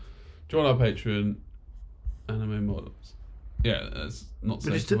shop. Join our Patreon. Anime models. Yeah, that's not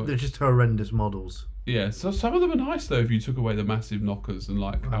safe. They're just horrendous models. Yeah, so some of them are nice though if you took away the massive knockers and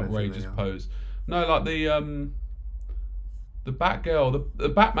like I don't think outrageous they are. pose. No, like the Batgirl, the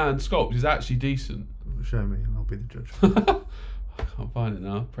Batman sculpt is actually decent. Show me, and I'll be the judge. I can't find it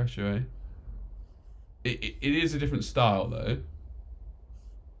now. Pressure, eh? It is a different style though.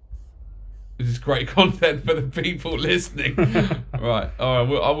 This is great content for the people listening. Right. All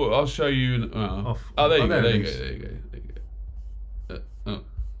right. I'll show you. Oh, there you go. There you go. There you go.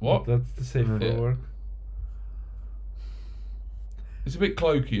 What? That's the safe for Yeah. work. It's a bit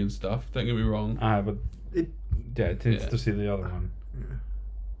cloaky and stuff. Don't get me wrong. But It- it tends to see the other one.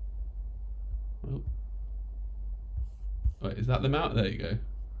 Oh. Wait, is that them out? There you go.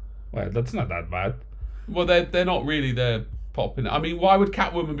 Well, that's not that bad. Well, they're not really. They're popping. I mean, why would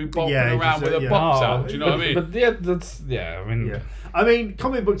Catwoman be bopping Yeah, around just, with her yeah. box Oh, out? Do you know what I mean? But yeah, I mean, Yeah, I mean,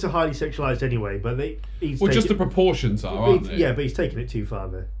 comic books are highly sexualized anyway, but he's Well, just the taken, proportions are, aren't they? yeah, but he's taking it too far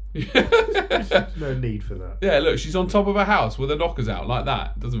there. There's no need for that. Yeah, look, she's on top of a house with her knockers out like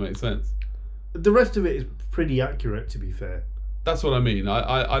that. Doesn't make sense. The rest of it is pretty accurate, to be fair. That's what I mean.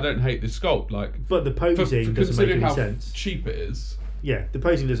 I don't hate this sculpt. Like, But the for posing doesn't make considering any how sense. cheap it is. Yeah, the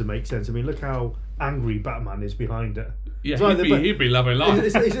posing doesn't make sense. I mean, look how angry Batman is behind her. Yeah, It's like he'd be loving life.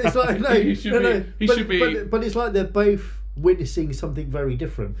 It's like no, He should no, be- he but, should be- But it's like they're both witnessing something very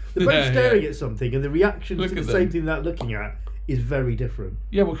different. They're both Yeah, staring yeah. at something, and the reaction Look to the at same them. thing they're looking at is very different.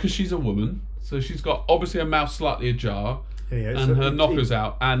 Yeah, well, because she's a woman, so she's got obviously her mouth slightly ajar, Yeah, and her knockers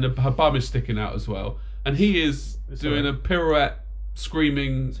out, and her bum is sticking out as well, and he is doing a pirouette,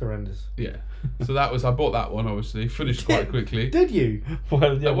 screaming. It's horrendous. Yeah. So that was I bought that one obviously, finished quite quickly. Did you?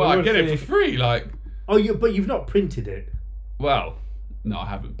 well, yeah, Well, we I were get it saying- for free, like. Oh, but you've not printed it. Well, no, I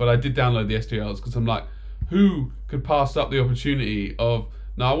haven't. But I did download the STLs because I'm like, who could pass up the opportunity of?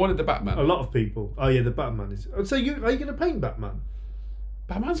 No, I wanted the Batman. A lot of people. Oh yeah, the Batman is. So are you going to paint Batman?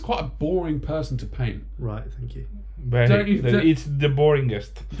 Batman's quite a boring person to paint, Right. Thank you. But Don't you- don't- it's the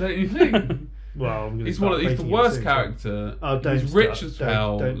boringest. don't you think? Well, I'm gonna he's start he's the painting it worst soon, so- character. Oh, don't he's start. rich as Don't-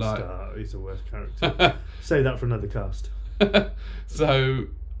 hell. Don't like, start. He's the worst character. Save that for another cast. So,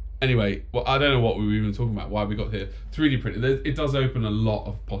 anyway, well, I don't know what we were even talking about. Why we got here? 3D printing. It does open a lot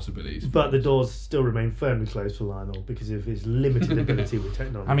of possibilities. But the doors still remain firmly closed for Lionel because of his limited ability with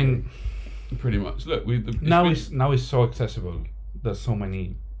technology. I mean, pretty much. Look, now it's so accessible. There's so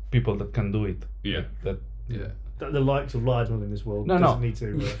many people that can do it. Yeah. That yeah. that the likes of Lionel in this world No, doesn't no. need to.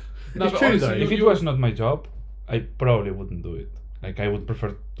 No, It's but true honestly, though. if it was not my job, I probably wouldn't do it. Like I would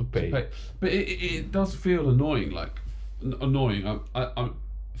prefer to pay. But it does feel annoying. Like annoying. I'm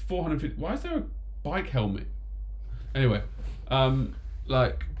 450. Why is there a bike helmet? Anyway,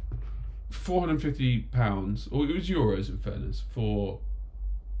 Like £450, or it was euros in fairness, for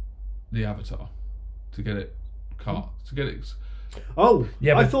the Avatar to get it to get it. Oh,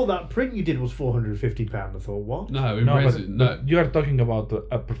 Yeah, I but- thought that print you did was £450. I thought, what? No, in No, resin. but you are talking about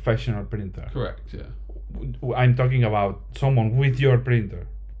a professional printer. Correct. Yeah. I'm talking about someone with your printer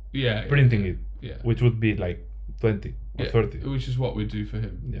Yeah. printing it, Yeah. which would be like 20 or 30. Which is what we do for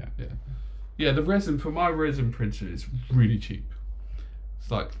him. Yeah. Yeah. Yeah, the resin for my resin printer is really cheap. It's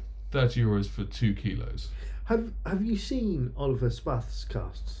like €30 for 2 kilos. Have you seen Oliver Spath's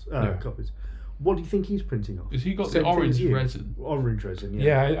Yeah. copies? What do you think he's printing off? Has he got Same the thing orange as you? resin? Orange resin,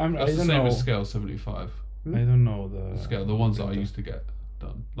 yeah. Yeah, I That's the don't same know. as scale 75. I don't know the Scale, the ones that I used to get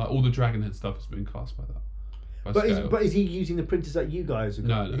done. Like all the Dragonhead stuff has been classed by that. By scale. But is he using the printers that you guys have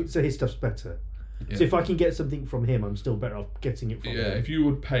got? No. So his stuff's better. Yeah. So if I can get something from him, I'm still better off getting it from him. If you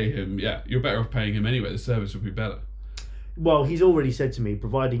would pay him, you're better off paying him anyway. The service would be better. Well, he's already said to me,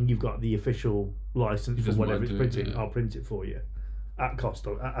 providing you've got the official license for doesn't whatever mind it's doing it, printing, yeah. I'll print it for you at cost,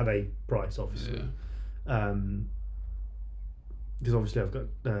 or at a price, obviously. Yeah. Because obviously I've got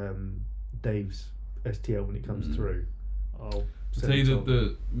Dave's STL when it comes through. I'll I'll tell you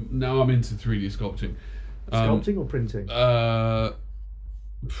that now I'm into 3D sculpting. Sculpting or printing? Uh,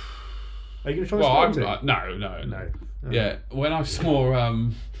 Are you going to try well, sculpting? no. Oh. Yeah, when I saw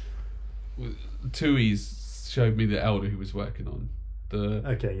Tui's showed me the Elder he was working on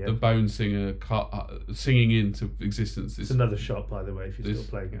the Bone Singer singing into existence. It's another shot, by the way, if you're still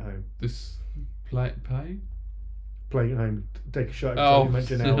playing at home. This play. Playing at home, take a shot every time you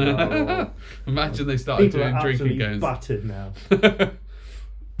mention Elder. Imagine they started People doing are drinking absolutely games. battered now.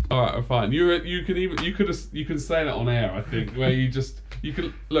 All right, fine. You can say that on air. I think where you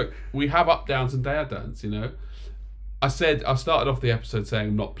can look. We have up downs and down downs. You know, I started off the episode saying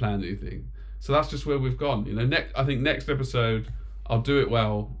I'm not planning anything, so that's just where we've gone. You know, I think next episode I'll do it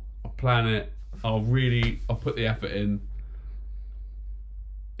well. I'll plan it. I'll put the effort in.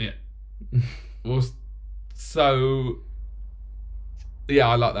 Yeah. So. Yeah,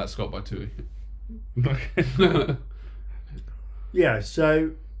 I like that Scott by Tui. Yeah,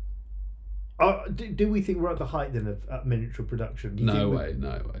 so do we think we're at the height then of miniature production? Do you No think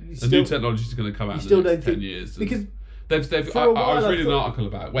way. The still- new technology is going to come out you in still the next don't 10 think- years. because they've for a I while was I reading an thought- article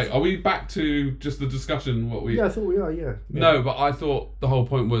about. Wait, are we back to just the discussion? What we? Yeah, I thought we are. Yeah. No, but I thought the whole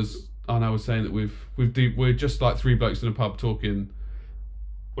point was. Arno was saying that we're just like three blokes in a pub talking.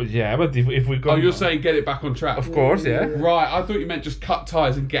 Well, yeah, but if we go. Oh, you're saying get it back on track. Of course, yeah. Right, I thought you meant just cut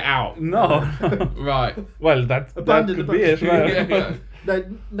ties and get out. No. Right. Well, that Abandon could the be as well. Yeah.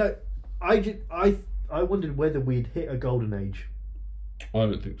 No. I wondered whether we'd hit a golden age I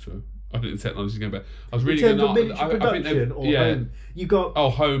don't think so. I think the technology is going better. I was in reading terms an of article. miniature I think production or home. You got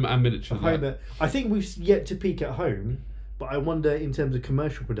home and miniature. home. I think we've yet to peak at home, but I wonder in terms of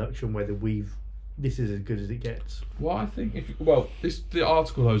commercial production whether this is as good as it gets. Well, I think the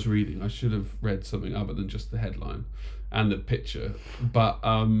article I was reading, I should have read something other than just the headline and the picture. But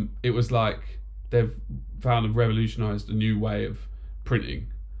it was like they've revolutionised a new way of printing,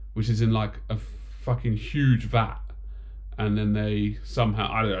 which is in like a fucking huge vat, and then they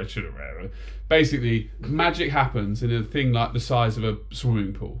somehow I should have read it. Basically, magic happens in a thing like the size of a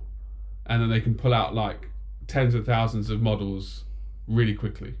swimming pool, and then they can pull out like tens of thousands of models really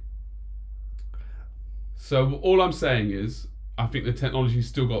quickly. So all I'm saying is, I think the technology's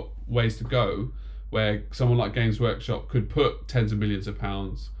still got ways to go, where someone like Games Workshop could put tens of millions of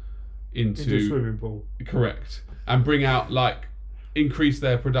pounds into a swimming pool. Correct, and bring out increase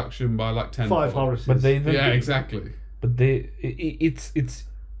their production by 10. 5 Horaces. But Yeah, exactly. But it's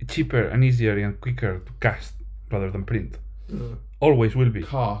cheaper and easier and quicker to cast rather than print. Always will be.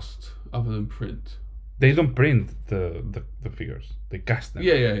 Cast other than print. They don't print the figures. They cast them.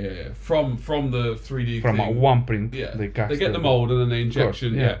 Yeah. From the 3D From thing. one print, Yeah, they cast. they get the them. mold and then the Of course,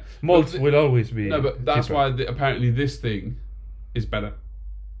 injection. Yeah, molds But will always be. no, but that's cheaper. why apparently this thing is better.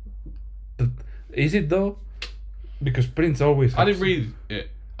 Is it though? Because prints always. I have didn't read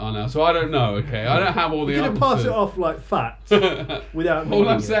it, Arno, so I don't know. Okay, I don't have all the You're answers. gonna pass it off like fact without. All meaning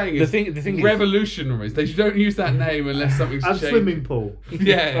I'm it. saying The is thing is- revolutionaries. They don't use that name unless something's And changed. swimming pool.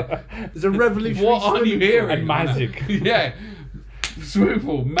 Yeah. There's a revolutionary. What are you swimming pool. hearing? And magic. Yeah. Swimming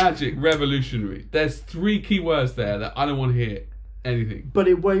pool, magic, revolutionary. There's 3 key words there that I don't want to hear anything. But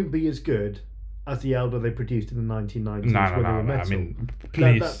it won't be as good as the Elder they produced in the 1990s. No. when they were I metal. mean,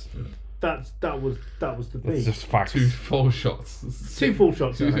 please. That was the That's peak. just facts. 2 full shots. 2 full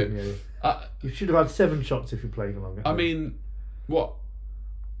shots at Two- home, yeah. Uh, You should have had 7 shots if you're playing along at I home. mean, what?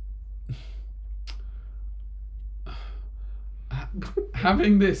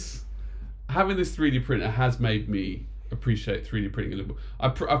 having this 3D printer has made me appreciate 3D printing a little bit.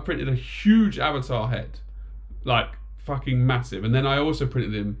 I've printed a huge Avatar head, like fucking massive, and then I also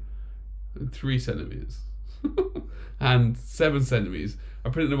printed him 3 centimeters and 7 centimeters. I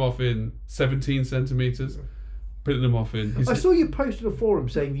printed them off in 17 centimeters. Printed them off in. I saw you posted a forum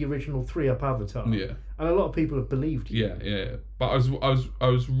saying the original 3-up Avatar. Yeah. And a lot of people have believed you. Yeah. But I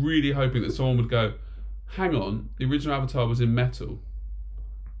was really hoping that someone would go, hang on, the original Avatar was in metal.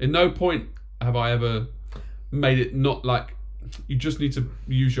 In no point have I ever made it not like, you just need to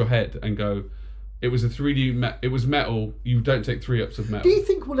use your head and go, it was a 3D, it was metal, you don't take 3-ups of metal. Do you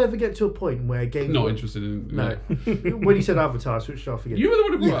think we'll ever get to a point where games... Not interested in... No. When you said Avatar, I switched off again. You were the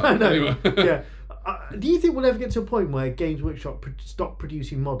one who brought I it up. know. Anyway. Yeah. Do you think we'll ever get to a point where Games Workshop stop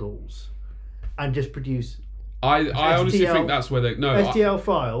producing models and just produce I honestly think that's where they... No, STL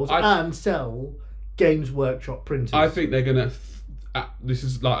files and sell Games Workshop printers? I think they're going to... this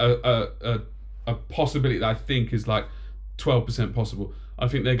is like a possibility that I think is like 12% possible. I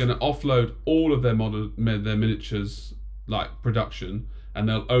think they're going to offload all of their miniatures like production, and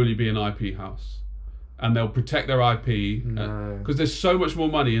they'll only be an IP house, and they'll protect their IP because there's so much more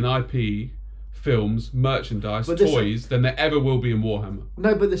money in IP, films, merchandise, toys than there ever will be in Warhammer.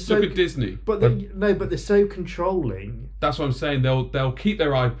 No, but they're so look at Disney. But they're so controlling. That's what I'm saying. They'll keep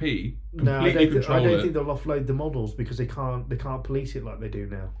their IP completely control I don't it. think they'll offload the models because they can't police it like they do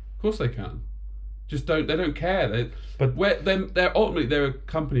now. Of course they can. Just they don't care. They're ultimately a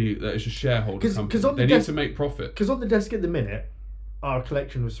company that is a shareholder company. They need to make profit. Because on the desk at the minute, our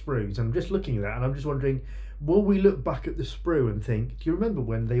collection of sprues. I'm just looking at that, and I'm just wondering, will we look back at the sprue and think, do you remember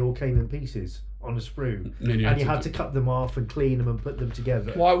when they all came in pieces on a sprue, and you had to cut them off and clean them and put them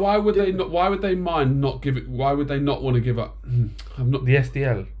together? Why would they not? Why would they mind not give it? Why would they not want to give up? I'm not the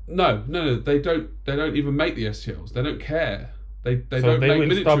STL. No. They don't even make the STLs. They don't care. They So don't they make will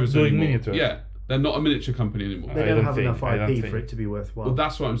miniatures stop doing anymore. miniatures? Yeah. They're not a miniature company anymore. They don't have enough IP for it to be worthwhile. Well,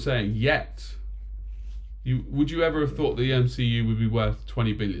 that's what I'm saying. Yet, would you ever have thought the MCU would be worth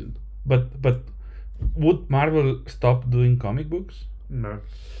 20 billion? But would Marvel stop doing comic books? No,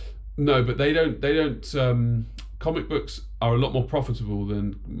 but they don't. Comic books are a lot more profitable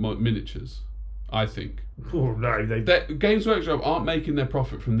than miniatures, I think. Oh no, Games Workshop aren't making their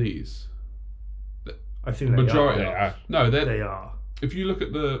profit from these. I think the majority they are. No, they are. If you look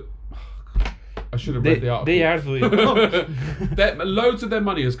at the... I should have read the article. They are doing... Loads of their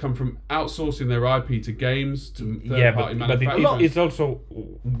money has come from outsourcing their IP to games, to third-party manufacturers. But it's also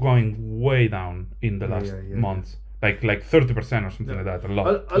going way down in the last months. Like 30% or something like that. A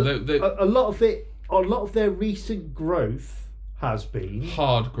lot. A lot of their recent growth has been...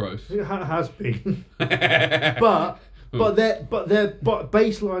 Hard growth. Has been. but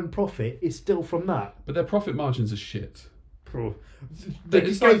baseline profit is still from that. But their profit margins are shit. They've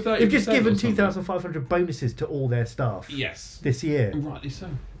just given 2,500 bonuses to all their staff. Yes. This year. Rightly so.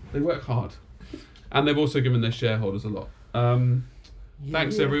 They work hard. And they've also given their shareholders a lot.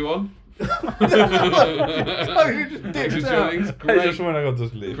 Thanks, everyone. Thanks for joining. I just want to go to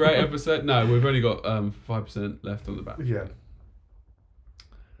sleep. Great episode. No, we've only got 5% left on the back. Yeah.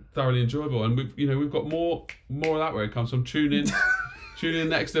 Thoroughly enjoyable, and we've got more of that where it comes from. Tune in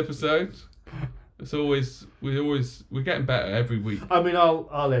next episode. It's always we're getting better every week. I mean,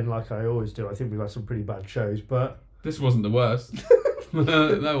 I'll end like I always do. I think we've had some pretty bad shows, but this wasn't the worst.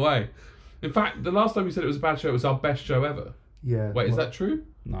 No way. In fact, the last time you said it was a bad show, it was our best show ever. Yeah. Wait, is that true?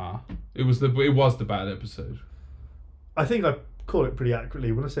 Nah. It was the bad episode. I think I call it pretty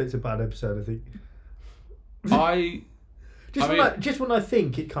accurately when I say it's a bad episode. I think. Just when I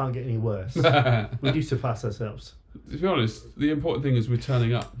think it can't get any worse, we do surpass ourselves. To be honest, the important thing is we're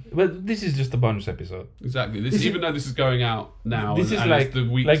turning up. But this is just a bonus episode. Exactly. Even though this is going out now, this is like the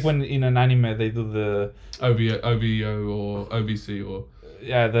weeks, like when in an anime they do the OVO or OVC or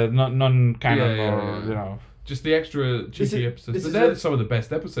the non-canon or just the extra cheeky episodes. But they're some of the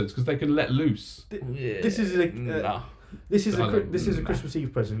best episodes because they can let loose. This is a Christmas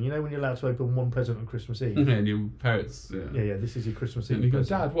Eve present. You know when you're allowed to open one present on Christmas Eve. And your parents. Yeah. This is your Christmas Eve. And you go,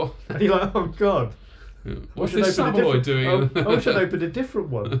 present. Dad, what? And you're like, oh God. Yeah. What's this Samurai doing? I wish I'd opened a different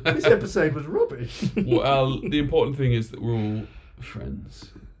one. This episode was rubbish. Well, the important thing is that we're all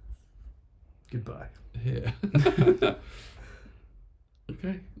friends. Goodbye. Yeah.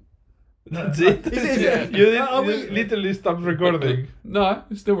 Okay. That's it. You literally stopped recording. No,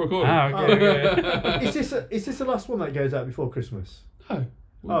 it's still recording. Okay. Is this the last one that goes out before Christmas? No.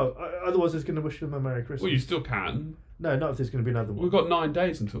 Otherwise it's going to wish them a Merry Christmas. Well, you still can. No, not if there's going to be another one. We've got 9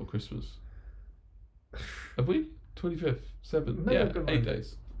 days until Christmas. Have we? 25th, 7th? No, yeah, 8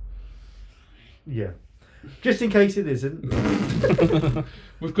 days. Yeah. Just in case it isn't.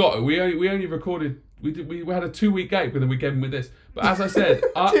 We've got it. We only recorded We had a 2-week gap, and then we gave them with this. But as I said,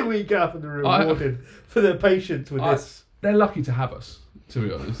 2-week gap and they're rewarded for their patience with this. They're lucky to have us, to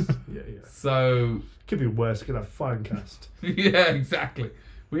be honest. Yeah. So Could be worse. Could have Finecast. yeah, exactly.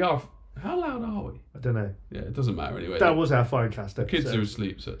 We are. How loud are we? I don't know. Yeah, it doesn't matter anyway. That was our Finecast episode. Kids are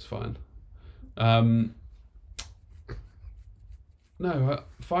asleep, so it's fine. No,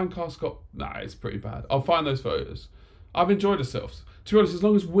 Finecast got... Nah, it's pretty bad. I'll find those photos. I've enjoyed ourselves. To be honest, as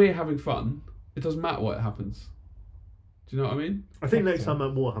long as we're having fun, it doesn't matter what happens. Do you know what I mean? I think next time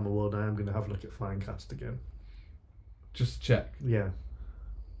at Warhammer World, I am going to have a look at Finecast again. Just check. Yeah.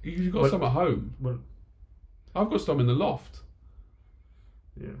 You've got some at home. Well, I've got some in the loft.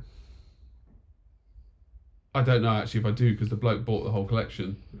 yeah. I don't know actually if I do because the bloke bought the whole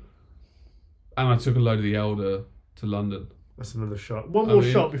collection. And I took a load of the Elder to London. That's another shot. One more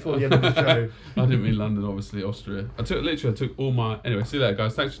shot before the end of the show. I didn't mean London, obviously, Austria. I took all my... Anyway, see you later,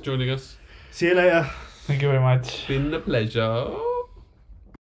 guys. Thanks for joining us. See you later. Thank you very much. Been a pleasure.